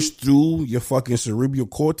pierce through your fucking cerebral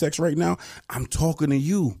cortex right now, I'm talking to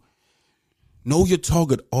you. Know your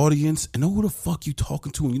target audience and know who the fuck you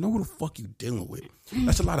talking to, and you know who the fuck you dealing with.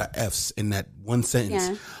 That's a lot of F's in that one sentence.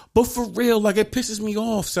 Yeah. But for real, like, it pisses me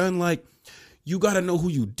off, son. Like, you got to know who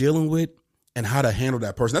you dealing with and how to handle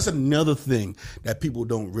that person. That's another thing that people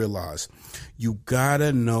don't realize. You got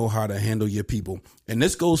to know how to handle your people. And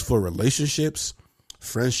this goes for relationships,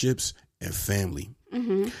 friendships, and family.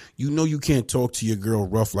 Mm-hmm. You know you can't talk to your girl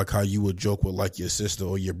rough like how you would joke with like your sister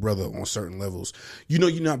or your brother on certain levels. You know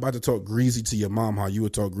you're not about to talk greasy to your mom how you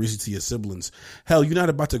would talk greasy to your siblings. Hell, you're not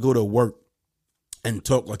about to go to work and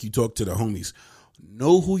talk like you talk to the homies.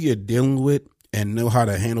 Know who you're dealing with and know how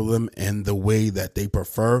to handle them in the way that they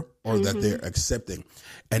prefer or that they're accepting.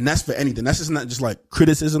 And that's for anything. That's just not just like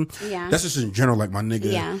criticism. Yeah. That's just in general, like, my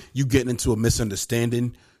nigga, you getting into a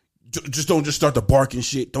misunderstanding. Just don't just start to bark and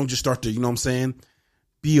shit. Don't just start to, you know what I'm saying?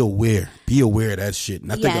 Be aware of that shit.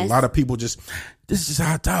 And I think a lot of people this is just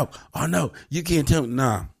how I talk. Oh no, you can't tell me.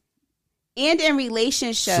 Nah. And in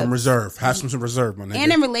relationships. Some reserve. Have some reserve, my nigga.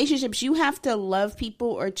 And in relationships, you have to love people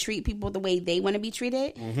or treat people the way they want to be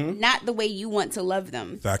treated, not the way you want to love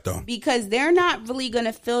them. Facto. Because they're not really going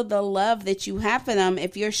to feel the love that you have for them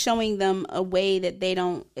if you're showing them a way that they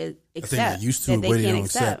don't accept. I think they're used to a way they don't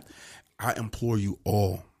accept. I implore you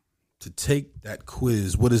all to take that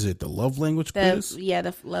quiz. What is it? The love language quiz? Yeah,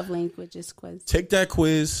 the love languages quiz. Take that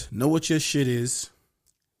quiz. Know what your shit is.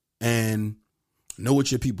 And know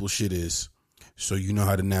what your people's shit is. So you know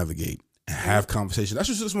how to navigate and have conversation. That's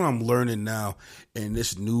just what I'm learning now in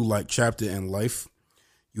this new like chapter in life.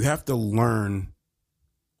 You have to learn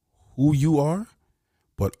who you are,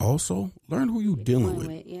 but also learn who you're dealing with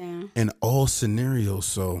in all scenarios.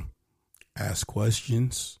 So ask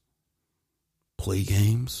questions, play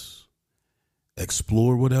games,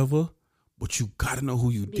 explore whatever, but you got to know who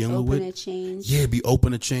you're dealing with. Be open to change. Yeah, be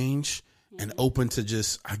open to change and open to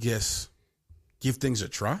just, I guess, give things a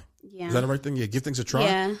try. Yeah. Is that the right thing? Yeah, give things a try.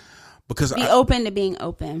 Yeah. Because be open to being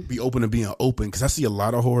open. Be open to being open. Because I see a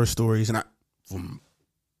lot of horror stories, and from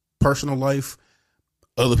personal life,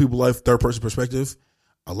 other people's life, third person perspective,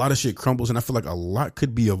 a lot of shit crumbles, and I feel like a lot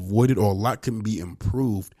could be avoided or a lot can be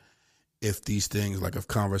improved if these things, like if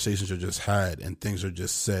conversations are just had and things are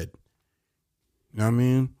just said. You know what I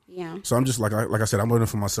mean? Yeah. So I'm just like I said, I'm learning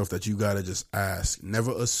for myself that you gotta just ask,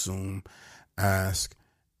 never assume, ask,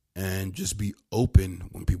 and just be open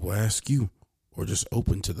when people ask you, or just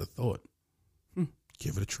open to the thought.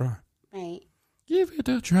 Give it a try. Right. Give it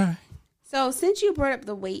a try. So since you brought up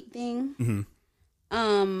the weight thing,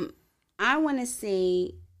 I want to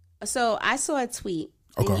say, so I saw a tweet.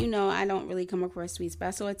 Okay. And you know I don't really come across tweets, but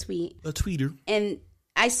I saw a tweet. A tweeter. And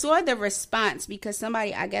I saw the response because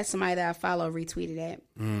somebody that I follow retweeted it.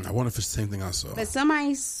 I wonder if it's the same thing I saw. But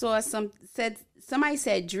somebody said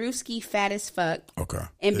Drewski fat as fuck. Okay.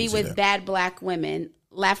 And be with bad black women.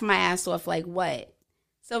 Laugh my ass off like what?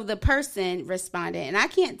 So the person responded, and I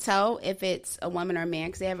can't tell if it's a woman or a man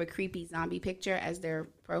because they have a creepy zombie picture as their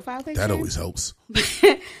profile picture. That always helps.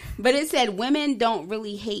 But it said women don't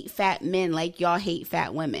really hate fat men like y'all hate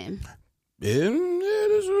fat women. Yeah,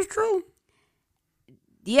 this is true.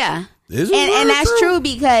 Yeah. And that's true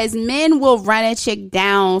because men will run a chick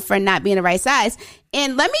down for not being the right size.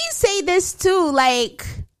 And let me say this too, like,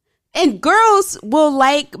 and girls will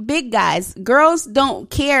like big guys. Girls don't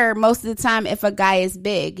care most of the time if a guy is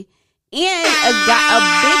big. And a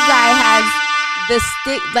big guy has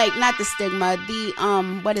like not the stigma,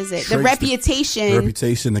 the what is it? Traits, the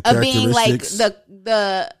reputation, the of being like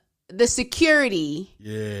characteristics. the security.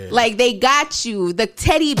 Yeah. Like they got you, the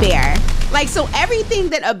teddy bear. Like, so everything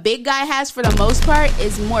that a big guy has for the most part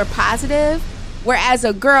is more positive. Whereas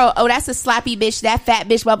a girl, oh, that's a sloppy bitch, that fat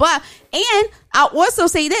bitch, blah, blah. And I'll also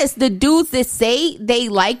say this, the dudes that say they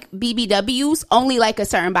like BBWs only like a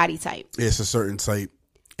certain body type. It's a certain type.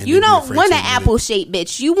 You don't want an apple-shaped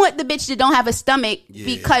bitch. You want the bitch that don't have a stomach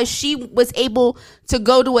because she was able to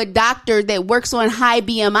go to a doctor that works on high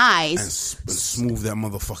BMIs. And smooth that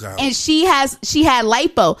motherfucker out. And she had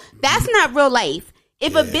lipo. That's not real life.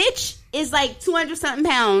 If a bitch is like 200-something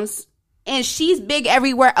pounds and she's big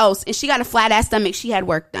everywhere else and she got a flat-ass stomach, she had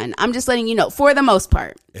work done. I'm just letting you know, for the most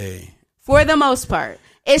part. Hey. For the most part.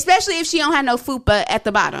 Especially if she don't have no fupa at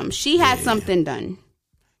the bottom. She had something done.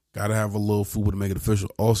 Gotta have a little fupa to make it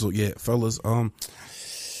official. Also, fellas, I'm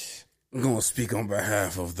gonna speak on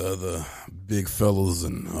behalf of the other big fellas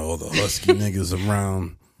and all the husky niggas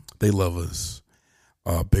around. They love us.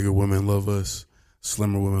 Bigger women love us.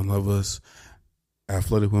 Slimmer women love us.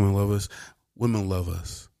 Athletic women love us. Women love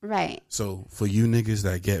us. Right. So for you niggas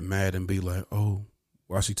that get mad and be like, oh,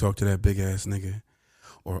 why she talk to that big ass nigga?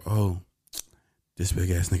 Or, oh, this big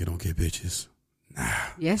ass nigga don't get bitches. Nah.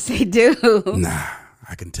 Yes, they do. Nah.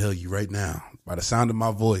 I can tell you right now, by the sound of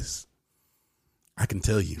my voice, I can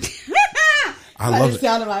tell you. I love it. By the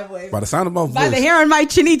sound of my voice. By the sound of my voice. By the hair on my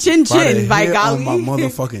chinny chin chin. By golly. On my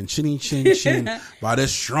motherfucking chinny chin chin. By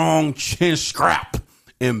this strong chin scrap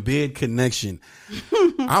and bed connection.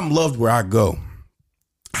 I'm loved where I go.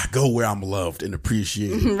 I go where I'm loved and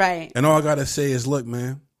appreciated. Right. And all I gotta say is, look,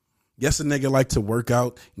 man. Yes, a nigga like to work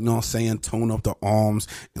out, you know what I'm saying, tone up the arms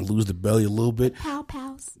and lose the belly a little bit.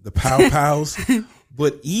 The pow-pows.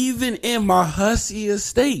 But even in my hussiest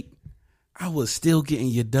state, I was still getting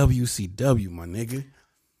your WCW, my nigga.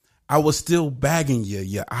 I was still bagging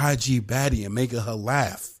your IG baddie and making her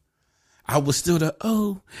laugh. I was still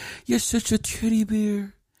oh, you're such a teddy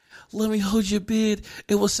bear. Let me hold your bed.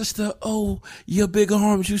 It was just oh, your big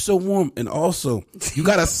arms, you so warm. And also, you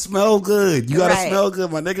gotta smell good. You gotta smell good,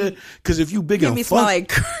 my nigga. Because if you big and fuck, smell like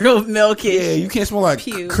curled milk. Yeah, you can't smell like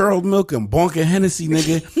curled milk and bonk and Hennessy,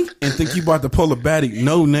 nigga, and think you about to pull a baddie.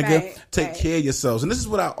 No, nigga. Take care of yourselves. And this is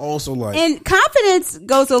what I also like. And confidence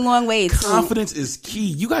goes a long way, too. Confidence is key.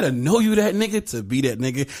 You gotta know you that nigga to be that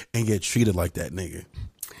nigga and get treated like that nigga.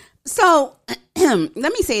 So, let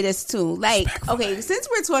me say this too. Like, okay, since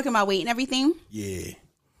we're talking about weight and everything. Yeah.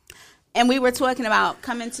 And we were talking about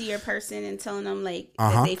coming to your person and telling them, like,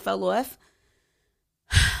 that they fell off.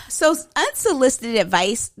 So, unsolicited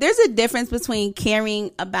advice, there's a difference between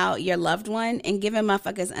caring about your loved one and giving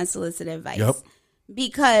motherfuckers unsolicited advice. Yep.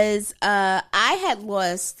 Because I had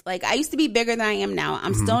lost, like, I used to be bigger than I am now.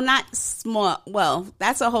 I'm still not small. Well,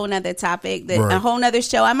 that's a whole nother topic, a whole nother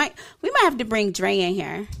show. We might have to bring Dre in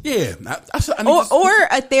here. Yeah. Or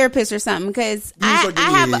a therapist or something, because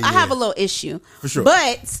I have a little issue. For sure.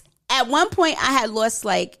 But at one point, I had lost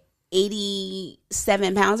like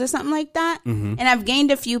 87 pounds or something like that. And I've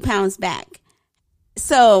gained a few pounds back.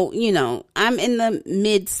 So, you know, I'm in the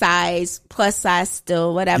mid-size, plus size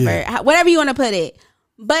still, whatever. Whatever you want to put it.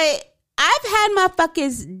 But I've had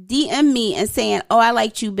motherfuckers DM me and saying, oh, I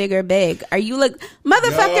liked you big. Are you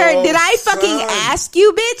motherfucker, did I fucking ask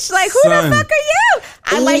you, bitch? Like, who the fuck are you?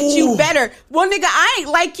 I liked you better. Well, nigga, I ain't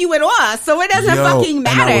like you at all, so it doesn't fucking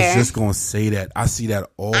matter. And I was just going to say that. I see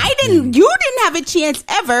that all. You didn't have a chance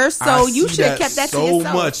ever, so you should have kept that to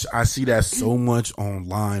yourself. I see that so much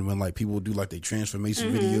online when like people do like they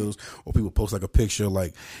transformation videos or people post like a picture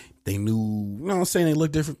like they knew, you know what I'm saying, they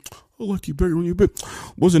look different. I like you bigger when you big.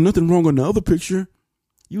 Wasn't nothing wrong on the other picture.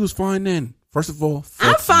 You was fine then. First of all,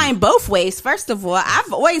 I'm fine both ways. First of all,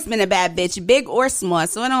 I've always been a bad bitch, big or small,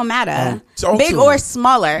 so it don't matter. Big or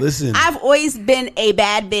smaller. Listen, I've always been a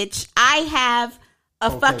bad bitch. I have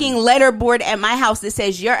a fucking letterboard at my house that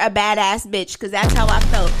says you're a badass bitch, because that's how I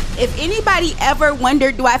felt. If anybody ever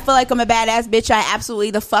wondered, do I feel like I'm a badass bitch? I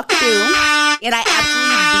absolutely the fuck do. And I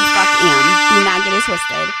absolutely the fuck am. Do not get it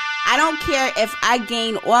twisted. I don't care if I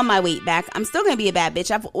gain all my weight back. I'm still going to be a bad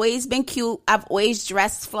bitch. I've always been cute. I've always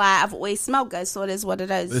dressed fly. I've always smelled good. So it is what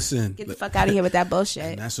it is. Listen. Get the fuck out of here with that bullshit.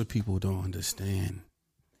 And that's what people don't understand.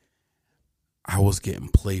 I was getting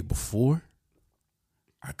played before.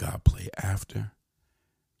 I got played after.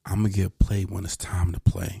 I'm going to get played when it's time to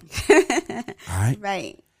play. All right?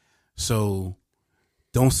 Right. So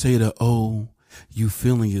don't say that, oh, you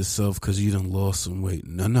feeling yourself because you done lost some weight.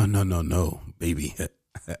 No, baby.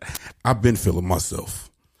 I've been feeling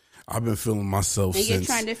myself. I've been feeling myself and since.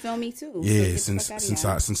 you're trying to feel me too. Yeah, so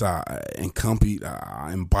since I embodied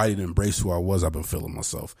and embraced who I was, I've been feeling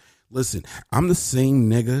myself. Listen, I'm the same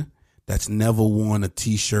nigga that's never worn a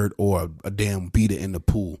t-shirt or a damn beater in the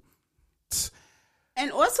pool. And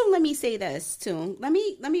also, let me say this too. Let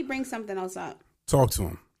me bring something else up. Talk to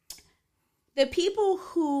him. The people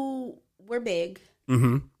who were big.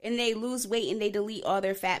 Mm-hmm. And they lose weight and they delete all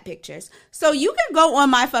their fat pictures. So you can go on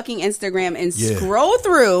my fucking Instagram and scroll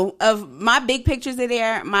through of my big pictures are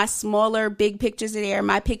there, my smaller big pictures are there,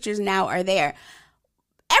 my pictures now are there.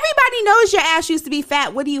 Everybody knows your ass used to be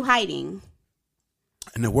fat. What are you hiding?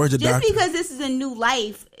 And the words of Just Dr. because this is a new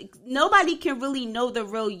life, nobody can really know the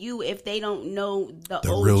real you if they don't know the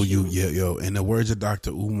old real you. Yeah, yo. In the words of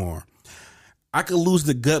Dr. Umar, I could lose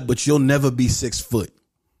the gut, but you'll never be 6 foot.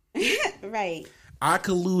 Right. I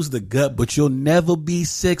could lose the gut, but you'll never be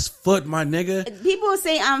 6 foot, my nigga. People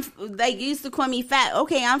say I'm like you used to call me fat.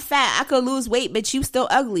 Okay, I'm fat. I could lose weight, but you still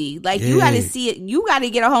ugly. Like you got to see it. You got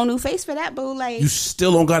to get a whole new face for that, boo. Like you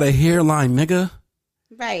still don't got a hairline, nigga.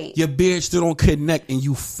 Right. Your beard still don't connect, and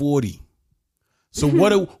you 40. So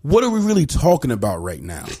what are we really talking about right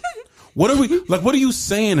now? What are you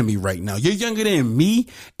saying to me right now? You're younger than me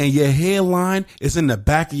and your hairline is in the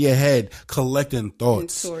back of your head collecting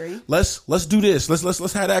thoughts. Sorry. Let's do this.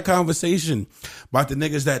 Let's have that conversation about the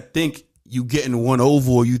niggas that think you getting one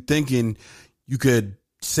over or you thinking you could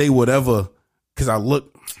say whatever cause I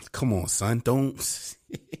look. Come on, son. Don't.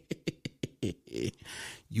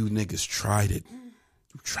 You niggas tried it.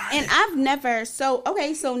 You tried and it. I've never so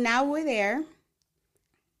now we're there.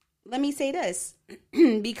 Let me say this,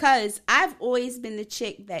 because I've always been the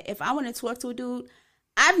chick that if I want to talk to a dude,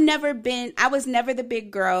 I was never the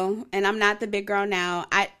big girl, and I'm not the big girl now.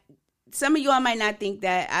 Some of y'all might not think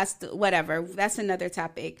that whatever, that's another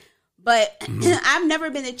topic. But I've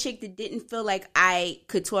never been the chick that didn't feel like I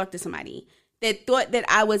could talk to somebody, that thought that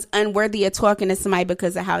I was unworthy of talking to somebody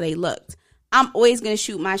because of how they looked. I'm always going to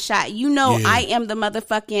shoot my shot. You know, I am the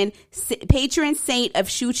motherfucking patron saint of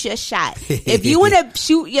shoot your shot. If you want to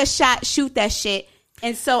shoot your shot, shoot that shit.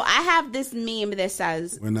 And so I have this meme that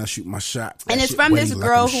says, when I shoot my shot. And it's from this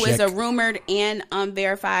girl who is a rumored and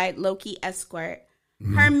unverified low-key escort.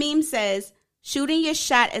 Her meme says, shooting your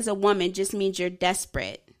shot as a woman just means you're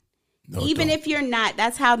desperate. No, even if you're not,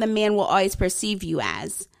 that's how the man will always perceive you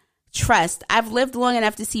as. Trust. I've lived long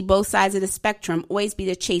enough to see both sides of the spectrum. Always be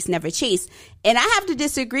the chase, never chase. And I have to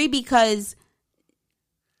disagree because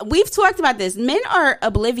we've talked about this. Men are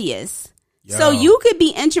oblivious. Yo. So you could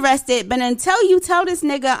be interested, but until you tell this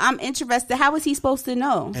nigga I'm interested, how is he supposed to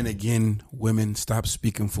know? And again, women, stop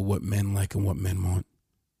speaking for what men like and what men want.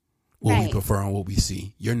 What we prefer and what we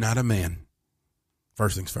see. You're not a man.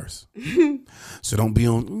 First things first. So don't be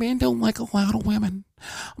on, men don't like a lot of women.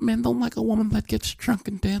 Men don't like a woman that gets drunk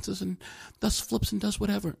and dances and does flips and does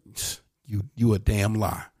whatever. You a damn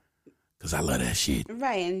lie. Because I love that shit.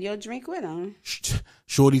 Right, and you'll drink with them.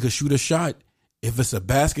 Shorty could shoot a shot. If it's a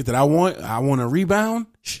basket that I want a rebound.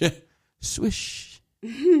 Swish.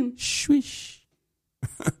 Swish.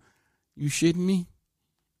 You shitting me?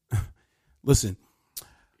 Listen,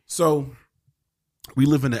 so we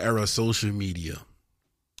live in the era of social media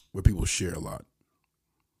where people share a lot.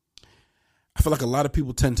 I feel like a lot of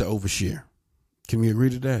people tend to overshare. Can we agree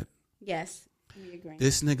to that? Yes, we agree.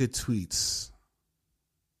 This nigga tweets,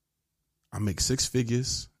 I make 6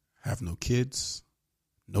 figures, have no kids,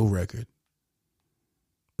 no record,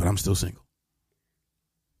 but I'm still single.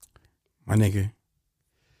 My nigga,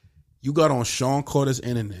 you got on Sean Carter's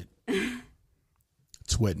internet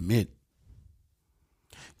to admit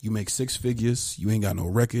you make 6 figures, you ain't got no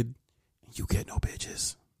record, you get no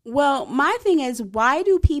bitches. Well, my thing is, why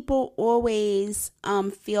do people always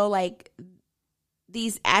feel like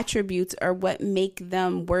these attributes are what make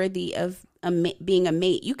them worthy of being a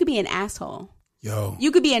mate? You could be an asshole. Yo. You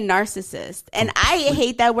could be a narcissist. And I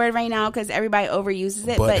hate that word right now because everybody overuses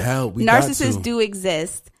it. But hell, narcissists do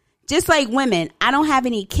exist. Just like women. I don't have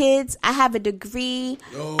any kids. I have a degree.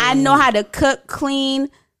 Yo. I know how to cook, clean.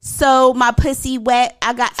 So my pussy wet.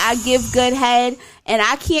 I give good head, and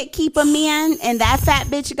I can't keep a man. And that fat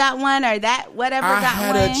bitch got one, or that whatever got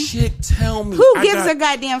one. I had a chick tell me, who gives a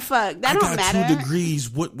goddamn fuck? That don't matter. I got 2 degrees.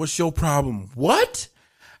 What's your problem? What?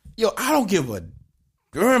 Yo, I don't give a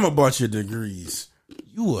damn about your degrees.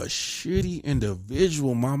 You a shitty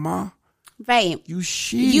individual, mama. Right. You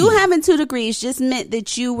shitty. You having 2 degrees just meant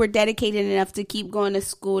that you were dedicated enough to keep going to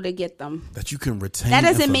school to get them. That you can retain. That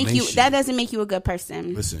doesn't make you a good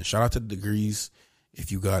person. Listen, shout out to the degrees.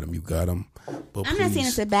 If you got them, you got them. But I'm not saying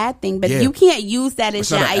it's a bad thing, but you can't use that as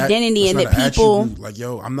your identity and that people like,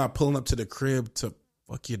 yo, I'm not pulling up to the crib to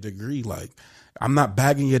fuck your degree. Like, I'm not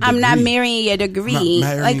bagging your degree. I'm not marrying your degree.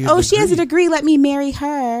 Like, oh, she has a degree. Let me marry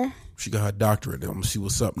her. She got her doctorate. I'm gonna see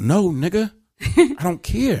what's up. No, nigga. I don't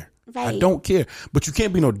care. Right. I don't care. But you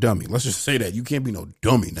can't be no dummy. Let's just say that. You can't be no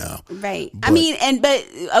dummy now. Right. But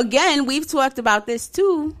again, we've talked about this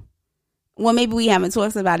too. Well, maybe we haven't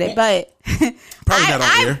talked about it, but probably not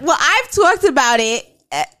on here. Well, I've talked about it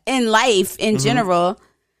in life in general.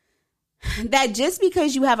 That just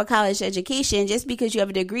because you have a college education, just because you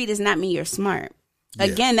have a degree, does not mean you're smart. Yeah.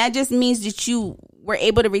 Again, that just means that you were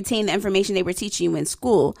able to retain the information they were teaching you in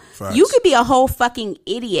school. Facts. You could be a whole fucking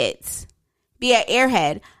idiot, be an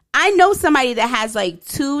airhead. I know somebody that has like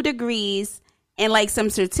 2 degrees and like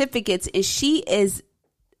some certificates, and she is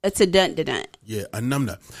a ta-dunt-da-dunt. Yeah, a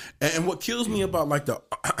numbnut. And what kills me about like the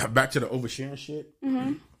back to the oversharing shit.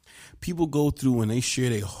 People go through and they share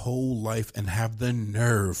their whole life and have the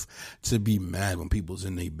nerve to be mad when people's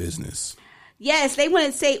in their business. Yes, they want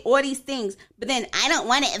to say all these things, but then I don't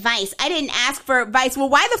want advice. I didn't ask for advice. Well,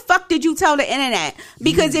 why the fuck did you tell the internet?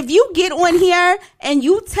 Because if you get on here and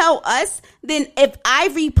you tell us, then if I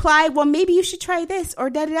reply, well, maybe you should try this or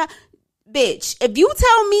da-da-da. Bitch, if you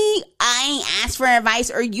tell me I ain't asked for advice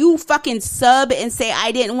or you fucking sub and say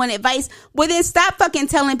I didn't want advice, well then stop fucking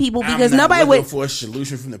telling people because nobody would for a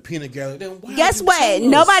solution from the peanut gallery. Then guess what?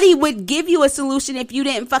 Nobody would give you a solution if you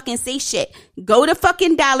didn't fucking say shit. Go to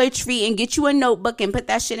fucking Dollar Tree and get you a notebook and put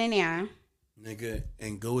that shit in there. Nigga,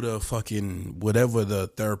 and go to fucking whatever the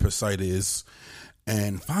therapist site is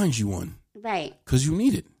and find you one. Right. Because you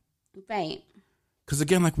need it. Right. Because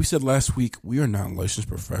again, like we said last week, we are not licensed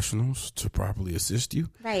professionals to properly assist you.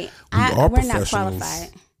 Right. We're not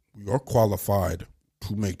qualified. We are qualified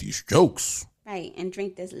to make these jokes. Right. And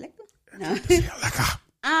drink this liquor. No.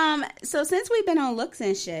 So since we've been on looks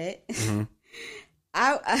and shit,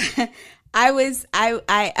 I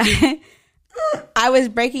was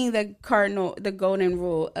breaking the golden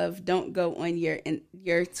rule of don't go on your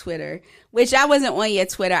Twitter, which I wasn't on your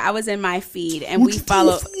Twitter. I was in my feed, and we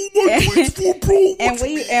follow,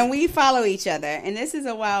 and we follow each other. And this is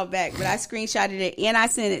a while back, but I screenshotted it and I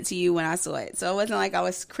sent it to you when I saw it. So it wasn't like I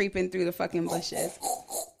was creeping through the fucking bushes.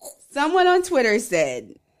 Someone on Twitter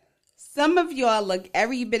said, "Some of y'all look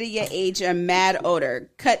every bit of your age and mad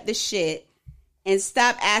older. Cut the shit and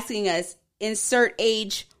stop asking us. Insert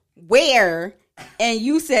age." Where? And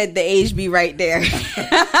you said the age be right there.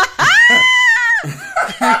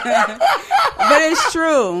 But it's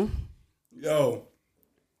true. Yo,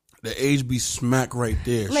 the age be smack right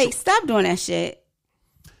there. Like, stop doing that shit.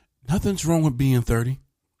 Nothing's wrong with being 30.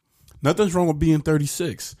 Nothing's wrong with being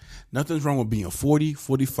 36. Nothing's wrong with being 40,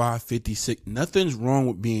 45, 56. Nothing's wrong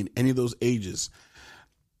with being any of those ages.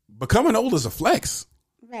 Becoming old is a flex.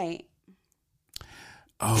 Right.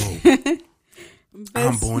 Oh.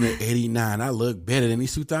 I'm born in 89. I look better than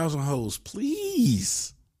these 2000 hoes.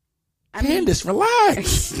 Please. Candace,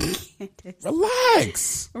 relax.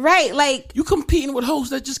 Relax. Right, like. You competing with hoes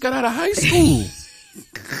that just got out of high school.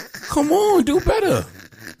 Come on, do better.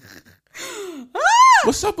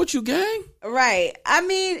 What's up with you, gang? Right. I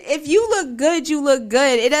mean, if you look good, you look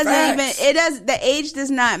good. It doesn't the age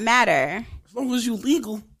does not matter. As long as you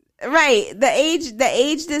legal. Right. The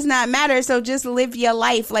age does not matter. So just live your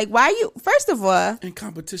life. Like, why are you, first of all, in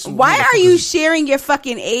competition? Why are you sharing your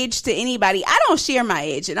fucking age to anybody? I don't share my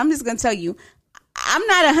age. And I'm just going to tell you, I'm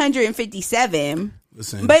not 157.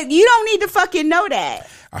 Listen, but you don't need to fucking know that.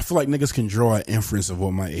 I feel like niggas can draw an inference of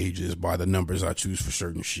what my age is by the numbers I choose for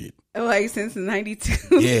certain shit. Like since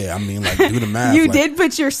 92. Yeah, I mean, like, do the math. You like, did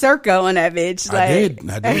put your circa on that bitch. Like.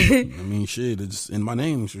 I did. I mean, shit, it's in my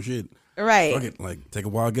name, so shit. Right. Fuck it. Like, take a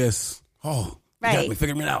wild guess. Oh, right. You got me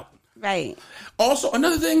figuring it out. Right. Also,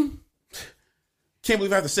 another thing, can't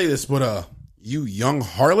believe I have to say this, but you young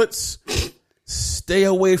harlots, stay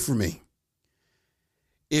away from me.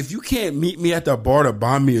 If you can't meet me at the bar to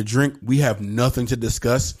buy me a drink, we have nothing to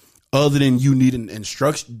discuss other than you needing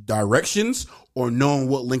directions or knowing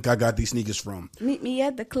what link I got these sneakers from. Meet me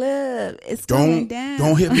at the club. It's going down.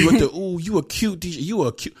 Don't hit me with the, ooh, you a cute DJ. You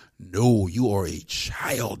a cute. No, you are a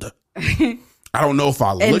child. I don't know if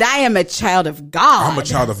I look. And I am a child of God. I'm a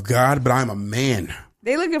child of God, but I'm a man.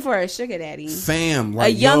 They looking for a sugar daddy. Fam.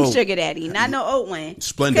 Like, a young sugar daddy, not no old one.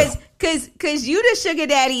 Splendid. Cause you the sugar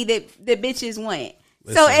daddy that the bitches want.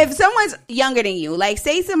 Listen. So if someone's younger than you, like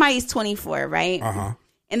say somebody's 24, right? Uh-huh.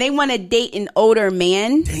 And they want to date an older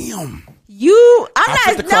man. Damn. I'm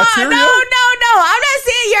not saying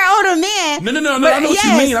you're older man. No. I know what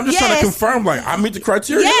you mean. I'm just trying to confirm, like, I meet the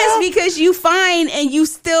criteria. Yes, because you fine and you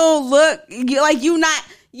still look like you're not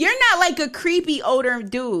like a creepy older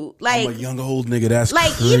dude. Like, I'm a young old nigga. That's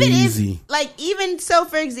like crazy. even so,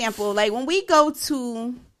 for example, like when we go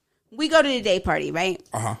to we go to the day party, right?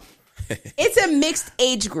 It's a mixed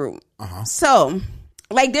age group. So,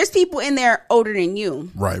 like, there's people in there older than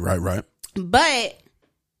you. Right. But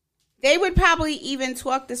they would probably even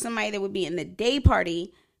talk to somebody that would be in the day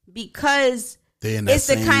party because it's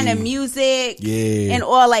the kind of music and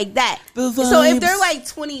all like that. So if they're like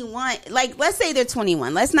 21, like let's say they're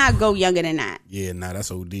 21. Let's not go younger than that. Yeah, nah, that's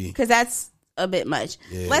OD. Because that's a bit much.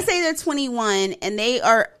 Yeah. Let's say they're 21 and they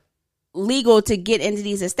are legal to get into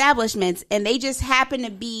these establishments and they just happen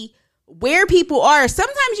to be where people are.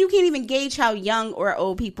 Sometimes you can't even gauge how young or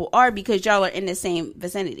old people are because y'all are in the same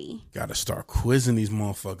vicinity. Gotta start quizzing these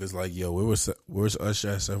motherfuckers like, yo, where's Usher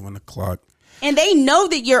at 7 o'clock? And they know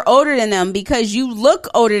that you're older than them because you look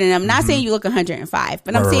older than them. Not saying you look 105,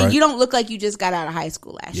 but I'm saying you don't look like you just got out of high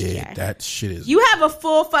school last year. Yeah, that shit is... You have a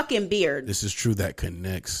full fucking beard. This is true. That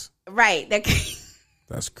connects. Right. That's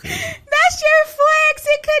crazy. That's your flex.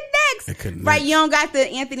 It connects. It connects. Right. You don't got the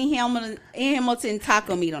Anthony Hamilton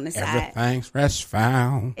taco meat on the side. Everything's fresh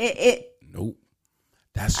found. Nope.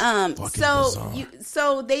 That's fucking bizarre.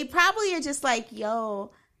 So they probably are just like,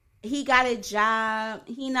 yo... He got a job.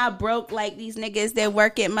 He not broke like these niggas that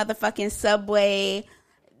work at motherfucking Subway.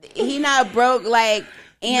 He not broke like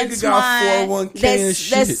Antoine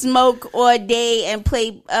that smoke all day and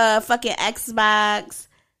play fucking Xbox.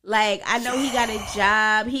 Like, I know he got a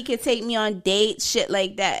job. He could take me on dates, shit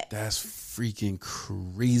like that. That's freaking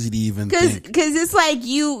crazy to even think. Because it's like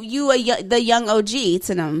the young OG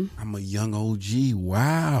to them. I'm a young OG.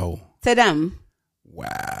 Wow. To them.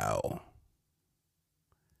 Wow.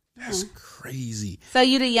 That's crazy. So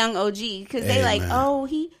you the young OG because they like, man. Oh,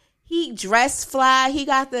 he dressed fly. He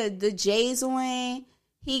got the J's on.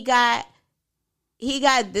 He got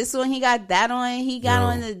this one. He got that on. He got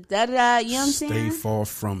on the da da. You know what I'm saying? Stay far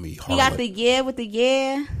from me, harlot. He got the gear with the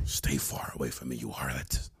gear. Stay far away from me, you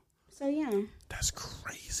harlot. So yeah, that's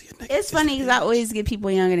crazy. It's funny because I always get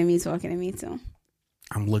people younger than me talking to me too.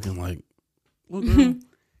 I'm looking like, well, girl,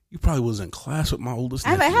 you probably was in class with my oldest.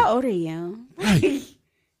 I'm like, how old are you? Right.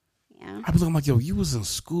 I was like, yo, you was in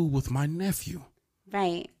school with my nephew.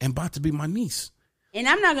 Right. And about to be my niece. And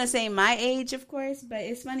I'm not going to say my age, of course, but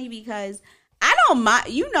it's funny because I don't mind.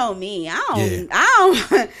 You know me. I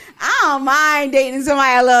don't mind dating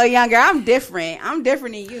somebody a little younger. I'm different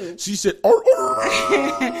than you. She said, I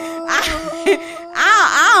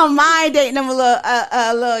don't mind dating them a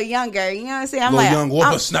little younger. You know what I'm saying? I'm like, young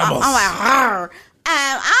whippersnappers. I'm like,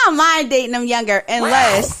 I don't mind dating them younger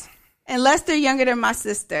unless they're younger than my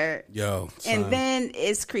sister. Yo, son. And then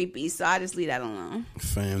it's creepy, so I just leave that alone.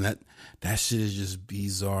 Fam, that shit is just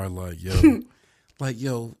bizarre. Like, yo. Like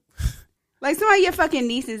somebody your fucking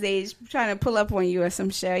niece's age trying to pull up on you or some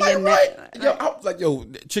shit. Right. Yo, I was like, yo,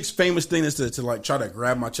 chick's famous thing is to like try to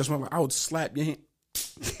grab my chest. I would slap your hand.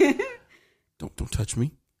 Don't touch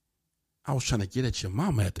me. I was trying to get at your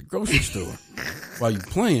mama at the grocery store while you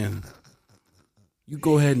playing. You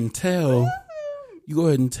go ahead and tell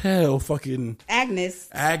fucking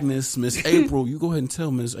Agnes, Miss April. You go ahead and tell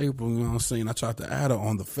Miss April, you know what I'm saying? I tried to add her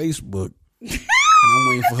on the Facebook. And I'm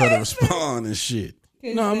waiting for her to respond and shit.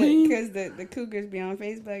 You know what I mean? Because the Cougars be on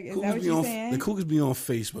Facebook. Is that what you're saying? The Cougars be on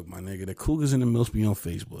Facebook, my nigga. The Cougars and the Mills be on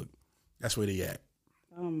Facebook. That's where they at.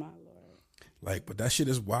 Oh, my Lord. Like, but that shit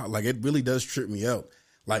is wild. Like, it really does trip me out.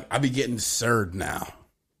 Like, I be getting served now.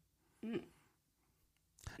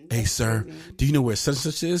 Hey, sir, do you know where such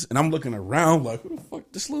and such is? And I'm looking around like, who the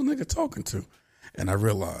fuck this little nigga talking to? And I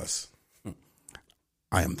realize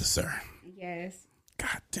I am the sir. Yes.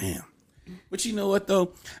 God damn. But you know what,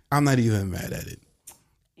 though? I'm not even mad at it.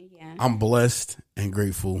 Yeah. I'm blessed and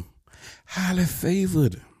grateful. Highly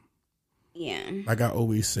favored. Yeah. Like I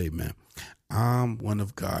always say, man, I'm one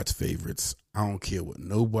of God's favorites. I don't care what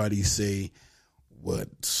nobody say, what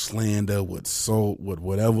slander, what salt, what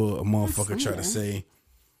whatever a motherfucker try to say.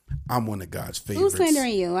 I'm one of God's favorites. Who's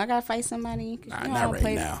slandering you? I gotta fight somebody? Nah, not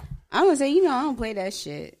right now. I'm gonna say, I don't play that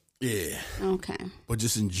shit. Yeah. Okay. But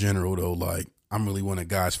just in general, though, like, I'm really one of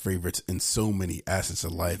God's favorites in so many assets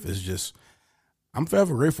of life. It's just, I'm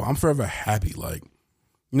forever grateful. I'm forever happy. Like,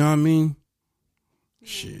 you know what I mean? Yeah.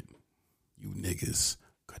 Shit. You niggas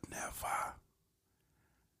could never.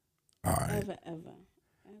 All right. Ever.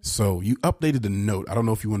 So you updated the note. I don't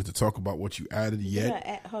know if you wanted to talk about what you added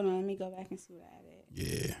yet. Hold on, let me go back and see what I added.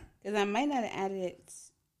 Yeah. Because I might not have added it.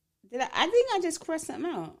 I think I just crossed something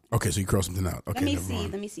out. Okay, so you crossed something out. Okay,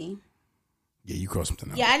 let me see. Yeah, you crossed something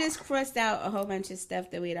out. Yeah, I just crossed out a whole bunch of stuff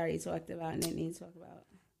that we had already talked about and didn't need to talk about.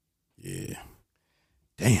 Yeah.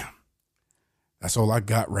 Damn. That's all I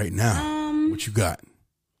got right now. What you got?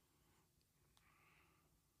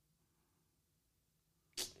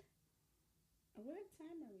 What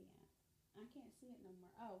time are we I can't see it no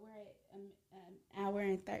more. Oh, we're at an hour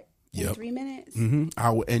and 3 minutes.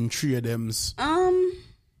 Hour and 3 of them's.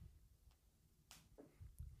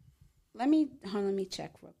 Let me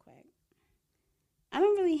check real quick. I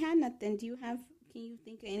don't really have nothing. Can you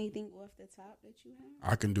think of anything off the top that you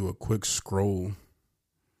have? I can do a quick scroll.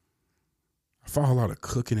 I follow a lot of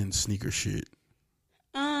cooking and sneaker shit.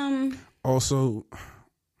 Also,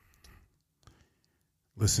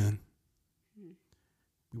 listen,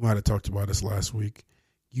 we might have talked about this last week.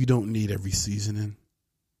 You don't need every seasoning.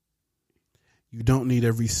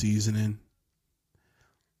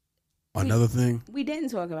 Another thing. We didn't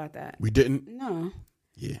talk about that. We didn't? No.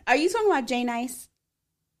 Yeah. Are you talking about Jay Nice?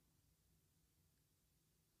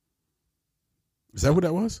 Is that what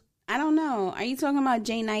that was? I don't know. Are you talking about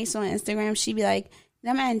Jay Nice on Instagram? She be like,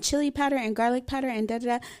 I'm adding chili powder and garlic powder and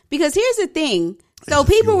da-da-da. Because here's the thing. So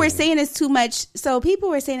people were saying it's too much.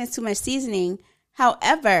 Seasoning.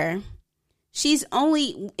 However, she's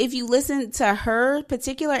only, if you listen to her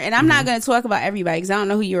particular, and I'm not going to talk about everybody because I don't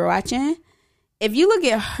know who you were watching. If you look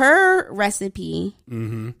at her recipe,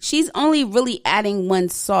 she's only really adding one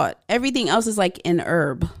salt. Everything else is like an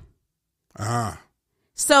herb.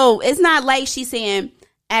 So it's not like she's saying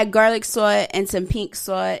add garlic salt and some pink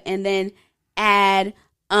salt and then add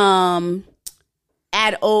Old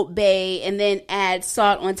Bay and then add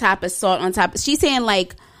salt on top of salt on top. She's saying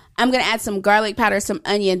like, I'm going to add some garlic powder, some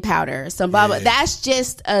onion powder, some blah, blah. That's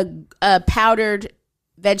just a powdered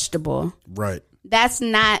vegetable. Right. That's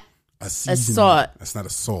not a salt. That's not a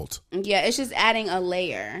salt. Yeah, it's just adding a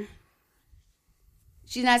layer.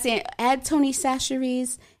 She's not saying add Tony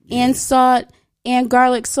Chachere's and salt and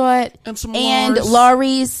garlic salt and some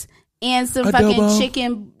Lawry's and some adobo. Fucking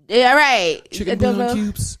chicken. Yeah, right. Chicken bouillon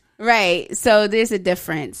cubes. Right. So there's a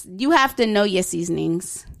difference. You have to know your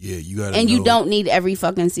seasonings. Yeah, you got to And you don't need every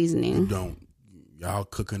fucking seasoning. You don't. Y'all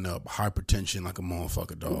cooking up hypertension like a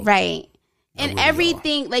motherfucker, dog. Right. And really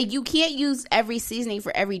everything, like you can't use every seasoning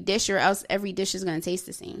for every dish or else every dish is going to taste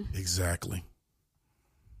the same. Exactly.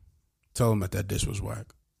 Tell them that dish was whack.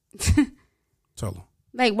 Tell them.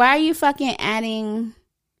 Like, why are you fucking adding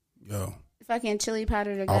fucking chili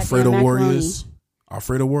powder to Alfredo Warriors? Oh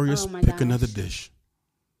my pick gosh. another dish.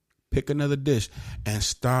 Pick another dish and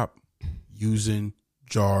stop using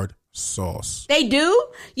jarred sauce. They do?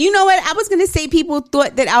 You know what? I was going to say people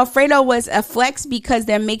thought that Alfredo was a flex because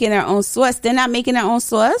they're making their own sauce. They're not making their own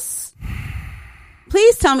sauce?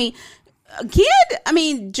 Please tell me.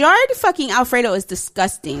 Jarred fucking Alfredo is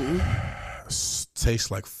disgusting.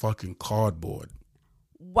 Tastes like fucking cardboard.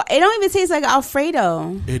 What? It don't even taste like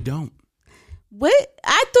Alfredo. It don't. What?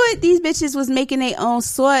 I thought these bitches was making their own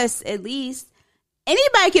sauce at least.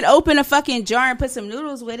 Anybody could open a fucking jar and put some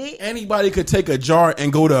noodles with it. Anybody could take a jar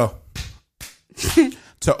and go to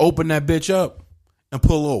open that bitch up and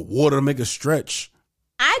put a little water to make it stretch.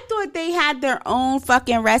 I thought they had their own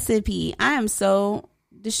fucking recipe. I am so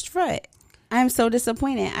distraught. I am so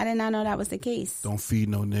disappointed. I did not know that was the case. Don't feed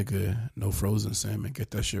no nigga no frozen salmon.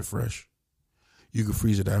 Get that shit fresh. You can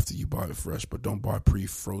freeze it after you buy it fresh, but don't buy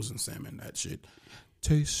pre-frozen salmon. That shit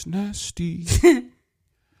tastes nasty.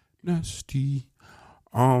 Nasty.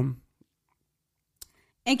 And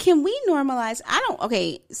can we normalize?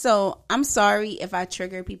 So I'm sorry if I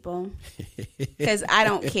trigger people because I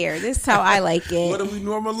don't care. This is how I like it. What are we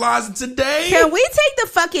normalizing today? Can we take the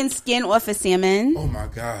fucking skin off of salmon? Oh my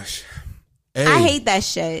gosh. Hey, I hate that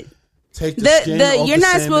shit. Take the skin off you're the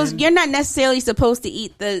not salmon. you're not necessarily supposed to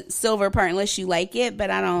eat the silver part unless you like it,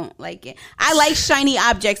 but I don't like it. I like shiny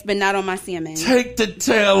objects, but not on my salmon. Take the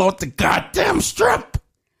tail off the goddamn strip.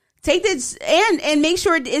 Take this and make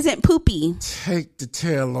sure it isn't poopy. Take the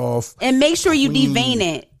tail off. And make sure you devein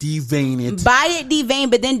it. Devein it. Buy it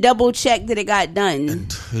deveined, but then double check that it got done. And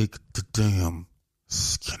take the damn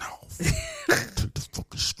skin off. Take the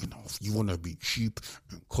fucking skin off. You want to be cheap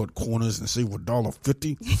and cut corners and save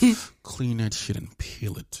 $1.50? Clean that shit and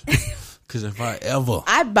peel it. Because if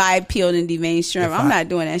I buy peeled and deveined shrimp. I'm not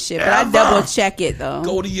doing that shit, but I double check it though.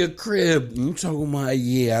 Go to your crib. You talking about,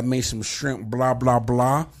 I made some shrimp, blah, blah,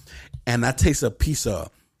 blah. And I taste a piece of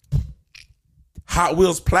Hot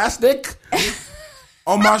Wheels plastic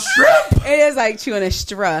on my shrimp. It is like chewing a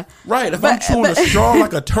straw. Right. I'm chewing a straw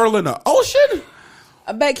like a turtle in the ocean.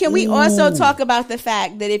 But can we also talk about the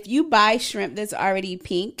fact that if you buy shrimp that's already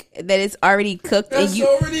pink, that it's already cooked, and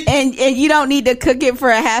you don't need to cook it for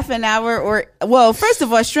a half an hour first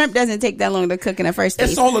of all, shrimp doesn't take that long to cook in the first place.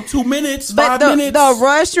 It's all of 2 minutes, but 5 minutes. The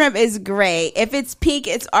raw shrimp is gray. If it's pink,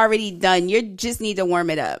 it's already done. You just need to warm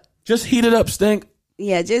it up. Just heat it up, Stink.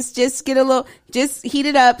 Yeah, just get a little, just heat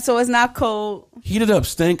it up so it's not cold. Heat it up,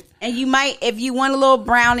 stink. And you might, if you want a little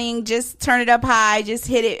browning, just turn it up high. Just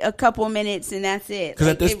hit it a couple minutes, and that's it. Because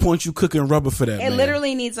at this point, you cooking rubber for that. It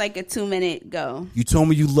literally needs like a 2-minute go. You told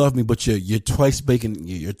me you love me, but you're twice baking,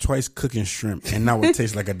 you're twice cooking shrimp, and now it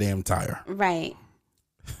tastes like a damn tire. Right.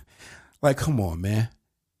 Like, come on, man,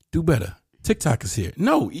 do better. TikTok is here.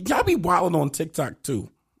 No, y'all be wilding on TikTok too.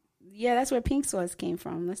 Yeah, that's where pink sauce came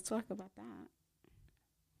from. Let's talk about that.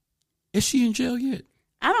 Is she in jail yet?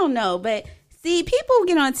 I don't know, but see, people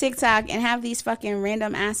get on TikTok and have these fucking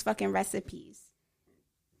random ass fucking recipes.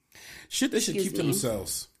 Shit, they should keep to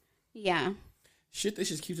themselves. Yeah. Shit, they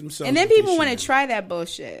should keep to themselves. And then people want to try that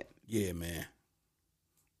bullshit. Yeah, man.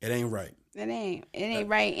 It ain't right. It ain't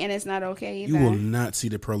right, and it's not okay either. You will not see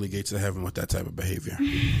the pearly gates of heaven with that type of behavior.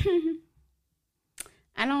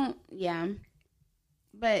 Yeah.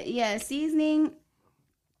 But yeah, seasoning.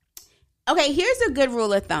 Okay, here's a good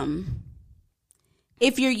rule of thumb.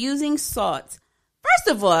 If you're using salt, first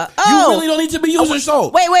of all, you really don't need to be using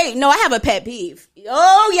salt. Wait. No, I have a pet peeve.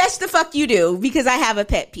 Oh, yes, the fuck you do, because I have a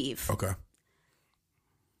pet peeve. Okay.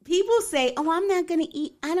 People say, "Oh, I'm not gonna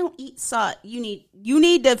eat. I don't eat salt." You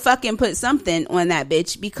need to fucking put something on that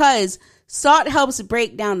bitch, because salt helps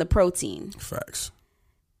break down the protein. Facts.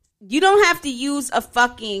 You don't have to use a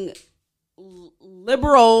fucking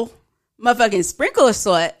liberal motherfucking sprinkle of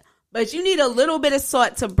salt. But you need a little bit of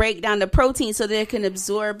salt to break down the protein so that it can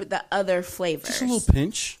absorb the other flavors. Just a little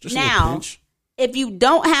pinch. If you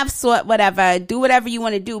don't have salt, whatever, do whatever you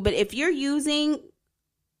want to do. But if you're using,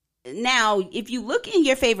 if you look in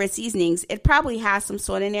your favorite seasonings, it probably has some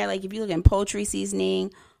salt in there. Like if you look in poultry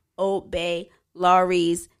seasoning, Old Bay,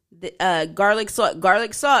 Lawry's, garlic salt.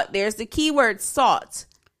 Garlic salt, there's the keyword salt.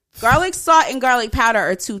 Garlic salt and garlic powder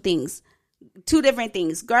are two different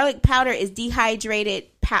things. Garlic powder is dehydrated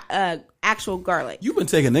actual garlic. You've been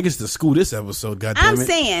taking niggas to school this episode, goddammit. I'm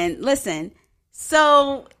saying, listen.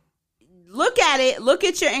 So look at it. Look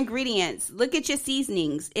at your ingredients. Look at your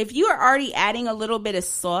seasonings. If you are already adding a little bit of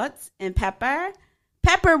salt and pepper,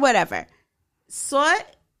 whatever, salt,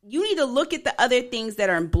 you need to look at the other things that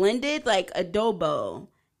are blended, like adobo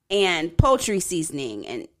and poultry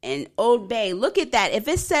seasoning and Old Bay. Look at that. If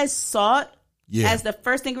it says salt as the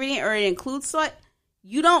first ingredient, or it includes salt,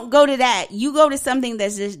 you don't go to that. You go to something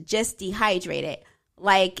that's just dehydrated,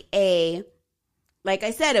 like I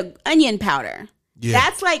said, an onion powder. Yeah.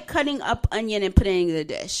 That's like cutting up onion and putting it in the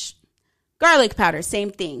dish. Garlic powder, same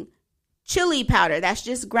thing. Chili powder, that's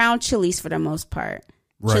just ground chilies for the most part.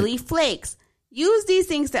 Right. Chili flakes. Use these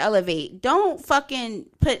things to elevate. Don't fucking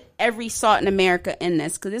put every salt in America in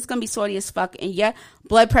this, because it's going to be salty as fuck, and your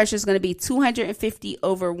blood pressure is going to be 250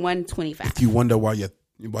 over 125. If you wonder why your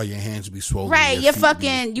hands be swollen. Right,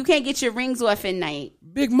 you can't get your rings off at night.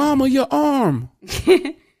 Big mama, your arm.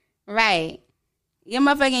 Right. Your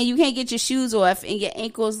motherfucking, you can't get your shoes off, and your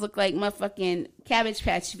ankles look like motherfucking Cabbage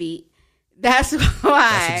Patch feet. That's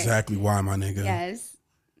why. That's exactly why, my nigga. Yes.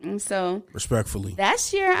 And so respectfully,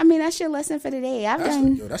 that's your lesson for the day.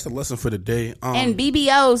 That's the lesson for the day. And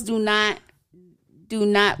BBLs do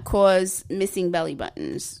not cause missing belly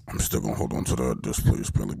buttons. I'm still gonna hold on to the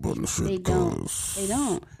displaced belly button shit. They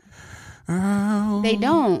don't. They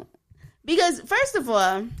don't. Because first of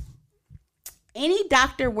all, any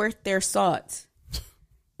doctor worth their salt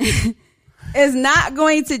is not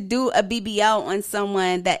going to do a BBL on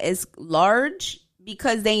someone that is large,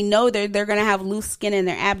 because they know they're going to have loose skin in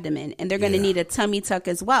their abdomen, and they're going to need a tummy tuck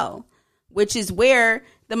as well, which is where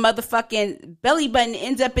the motherfucking belly button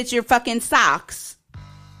ends up at your fucking socks.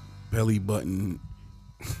 Belly button.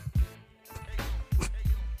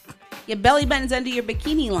 Your belly button's under your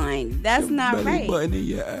bikini line. That's not belly right. Belly button in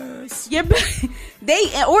your ass.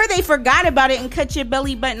 They forgot about it and cut your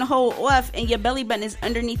belly button hole off, and your belly button is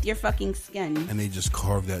underneath your fucking skin. And they just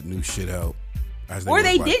carved that new shit out. Or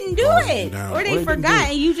they didn't do it. Or they forgot,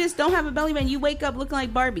 and you just don't have a belly button. You wake up looking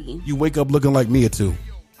like Barbie. You wake up looking like Mia too.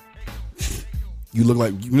 You look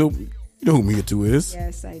like, you know who Mia too is.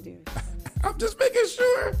 Yes, I do. I'm just making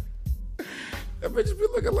sure. That bitch be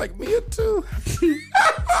looking like Mia too.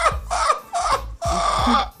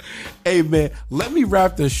 Hey man, let me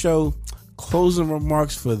wrap the show. Closing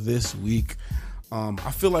remarks for this week.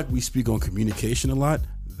 I feel like we speak on communication a lot,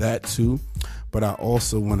 that too, but I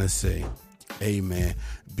also want to say, hey man,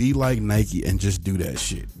 be like Nike and just do that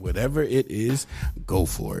shit. Whatever it is, go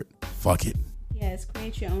for it. Fuck it. Yes,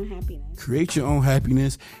 create your own happiness. Create your own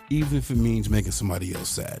happiness, even if it means making somebody else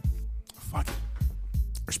sad. Fuck it.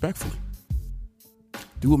 Respectfully.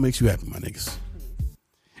 Do what makes you happy, my niggas.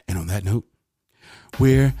 And on that note,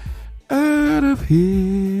 we're out of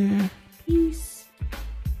here. Peace.